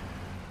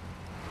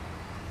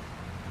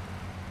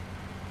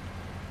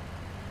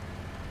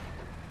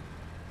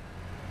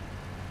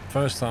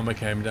 First time I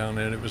came down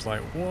here, it was like,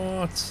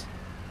 what?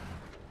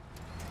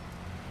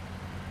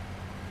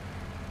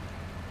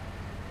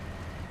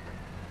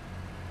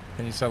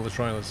 Can you sell the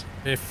trailers?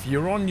 If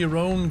you're on your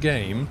own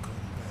game,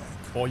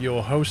 or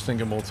you're hosting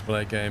a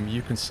multiplayer game,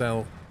 you can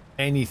sell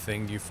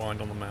anything you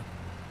find on the map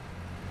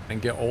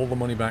and get all the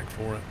money back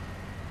for it,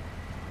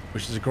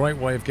 which is a great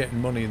way of getting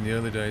money in the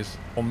early days.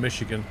 On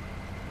Michigan,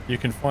 you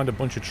can find a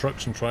bunch of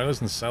trucks and trailers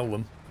and sell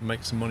them and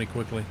make some money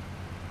quickly.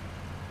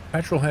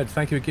 Petrolhead,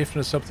 thank you for gifting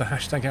us up to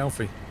hashtag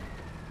Alfie.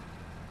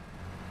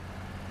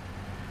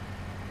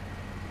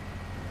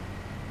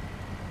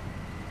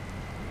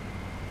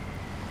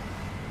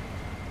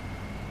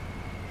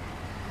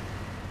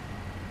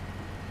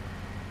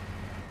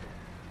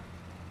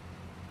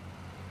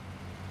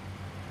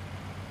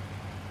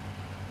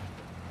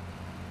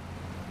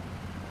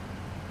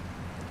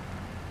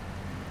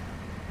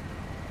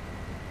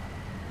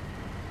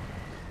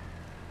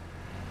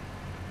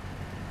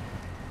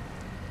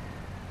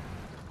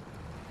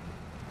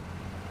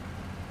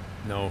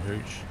 No,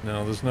 Hooch.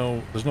 No, there's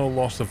no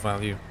loss of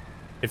value.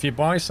 If you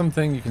buy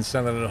something, you can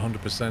sell it at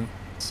 100%.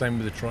 Same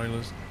with the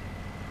trailers.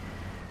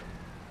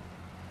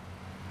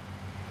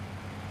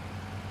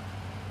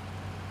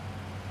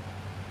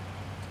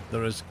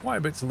 There is quite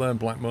a bit to learn,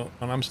 Blackmore,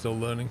 and I'm still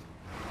learning.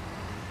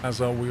 As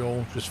are we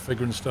all, just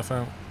figuring stuff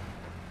out.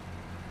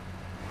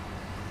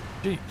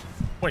 Gee,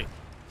 wait,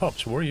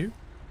 Pops, where are you?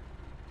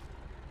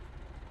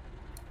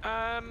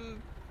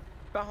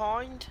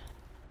 Behind.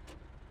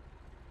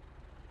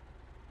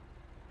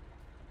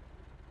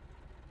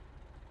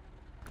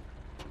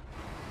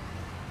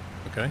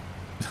 Okay.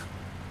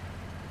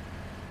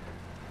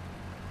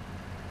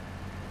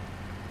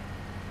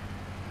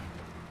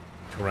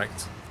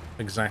 Correct.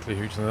 Exactly,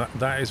 Hooch.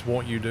 That is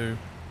what you do.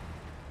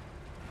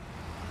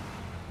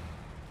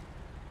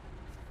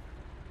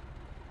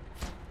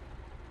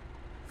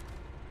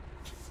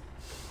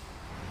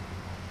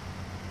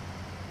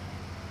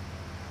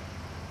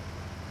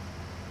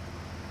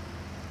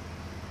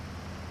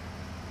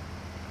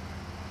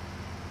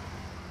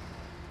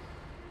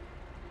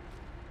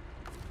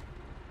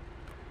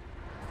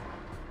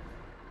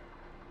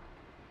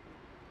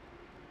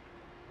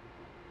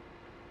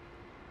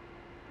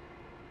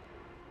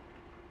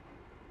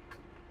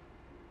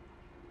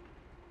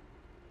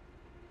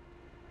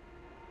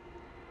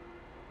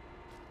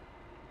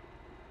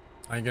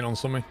 How you getting on,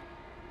 something?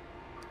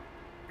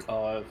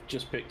 I've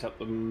just picked up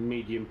the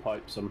medium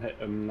pipes.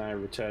 I'm now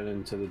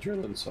returning to the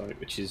drilling site,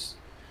 which is,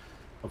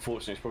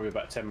 unfortunately, it's probably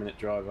about a 10-minute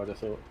drive, I'd have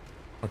thought.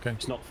 Okay.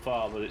 It's not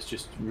far, but it's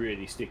just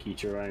really sticky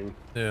terrain.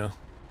 Yeah.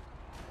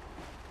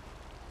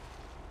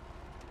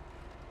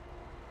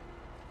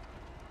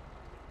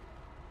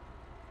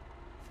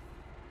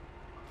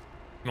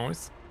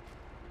 Nice.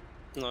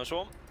 Nice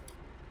one.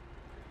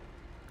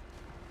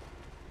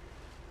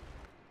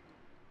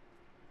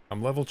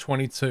 I'm level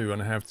 22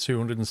 and I have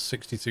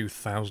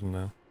 262,000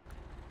 now.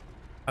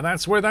 And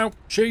that's without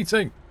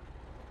cheating!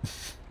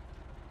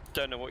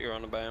 Don't know what you're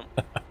on about.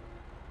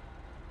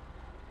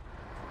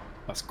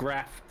 That's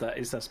graft.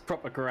 That's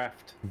proper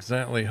graft.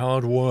 Exactly,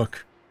 hard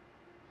work.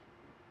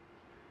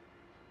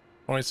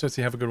 Alright,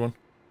 City, have a good one.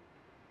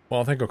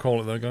 Well, I think I'll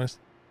call it though, guys.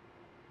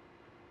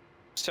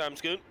 Sounds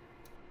good.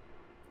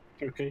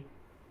 Okay.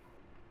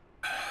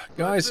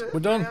 Guys, we're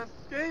done. Man.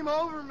 Game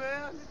over,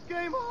 man. It's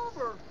game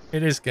over.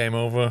 It is game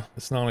over.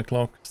 It's 9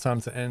 o'clock. It's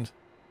time to end.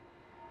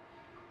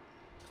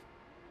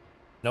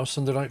 No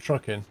Sunday night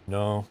trucking?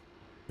 No.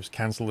 It was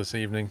cancelled this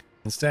evening.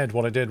 Instead,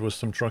 what I did was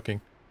some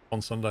trucking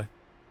on Sunday.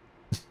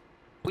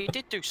 We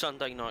did do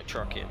Sunday night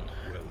trucking.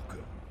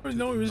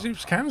 No, it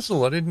was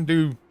cancelled. I didn't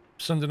do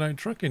Sunday night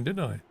trucking, did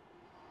I?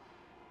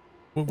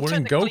 We're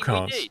in Technically, we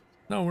go-karts. did.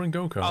 No, we're in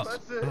go-karts.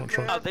 That's We're it, not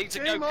trucking. Oh, these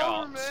are Game over,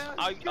 go-karts. man.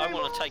 I Game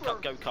want to take over.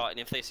 up go-karting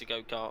if these are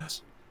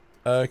go-karts.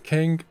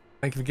 King,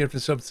 thank you for giving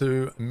us up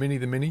to Minnie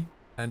the Mini.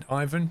 And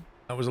Ivan,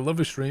 that was a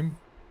lovely stream.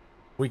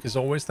 Week as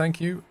always,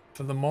 thank you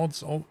for the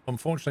mods. Oh,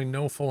 unfortunately,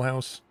 no full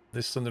house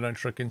this Sunday night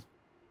trucking.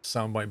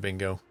 Soundbite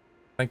bingo.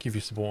 Thank you for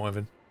your support,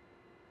 Ivan.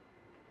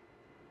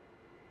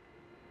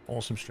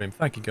 Awesome stream.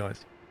 Thank you,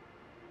 guys.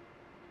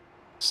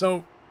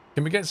 So,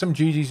 can we get some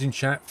GGs in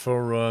chat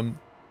for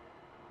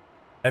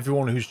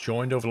everyone who's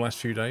joined over the last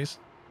few days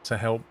to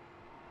help,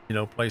 you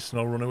know, play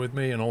SnowRunner with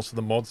me, and also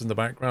the mods in the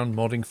background,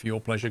 modding for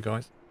your pleasure,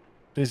 guys.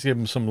 Please give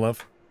them some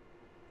love.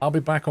 I'll be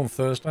back on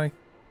Thursday.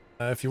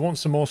 If you want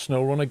some more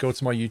SnowRunner, go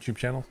to my YouTube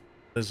channel.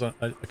 There's a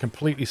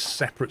completely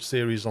separate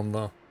series on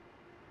the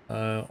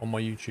on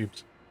my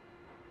YouTubes,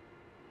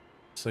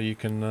 so you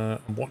can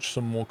watch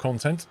some more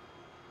content.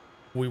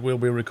 We will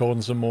be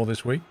recording some more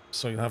this week,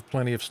 so you'll have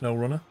plenty of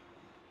SnowRunner.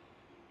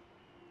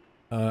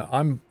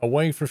 I'm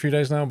away for a few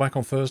days now, back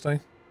on Thursday.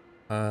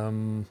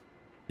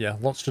 Yeah,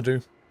 lots to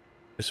do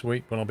this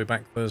week, but I'll be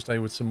back Thursday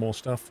with some more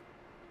stuff.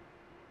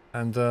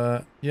 And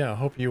yeah, I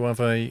hope you have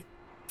a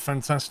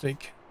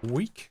fantastic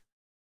week.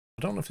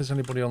 I don't know if there's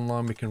anybody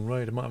online we can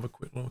raid. I might have a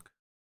quick look.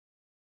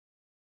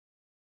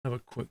 Have a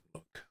quick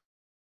look.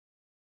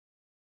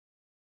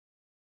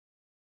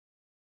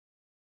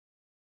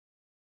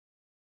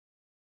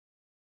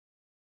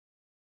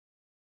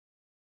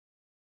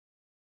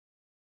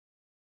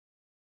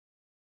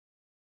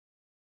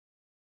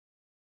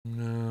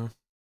 No,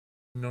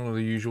 none of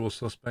the usual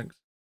suspects.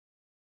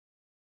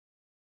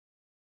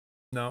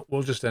 No,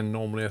 we'll just end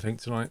normally, I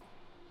think, tonight. Do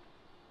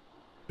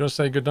you want to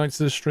say goodnight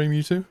to the stream,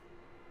 you two?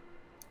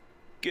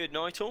 Good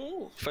night,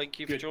 all. Thank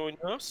you for joining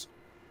us.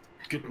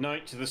 Good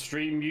night to the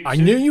stream. I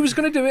knew you was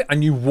going to do it. I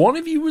knew one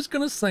of you was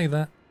going to say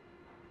that.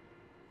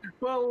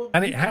 Well,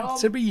 And it had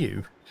to be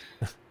you.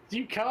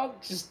 You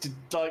can't just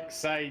like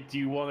say, "Do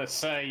you want to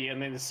say?" and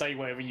then say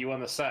whatever you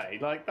want to say.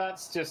 Like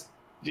that's just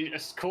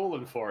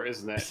calling for it,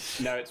 isn't it?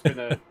 No, it's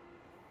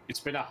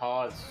been a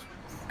hard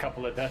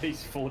couple of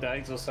days, 4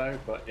 days or so.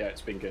 But yeah,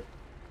 it's been good.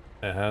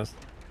 It has.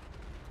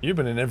 You've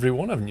been in every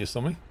one, haven't you,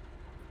 Sammy?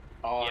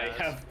 I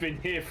have been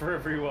here for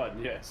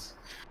everyone. Yes.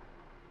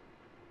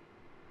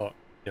 But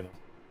you know.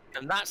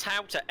 And that's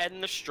how to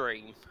end the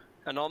stream.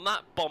 And on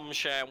that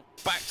bombshell,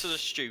 back to the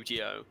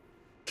studio.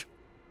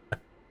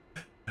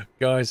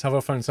 Guys, have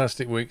a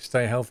fantastic week.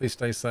 Stay healthy,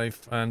 stay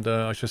safe, and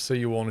I shall see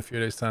you all in a few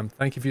days' time.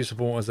 Thank you for your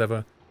support as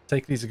ever.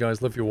 Take it easy,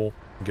 guys. Love you all.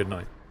 And good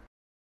night.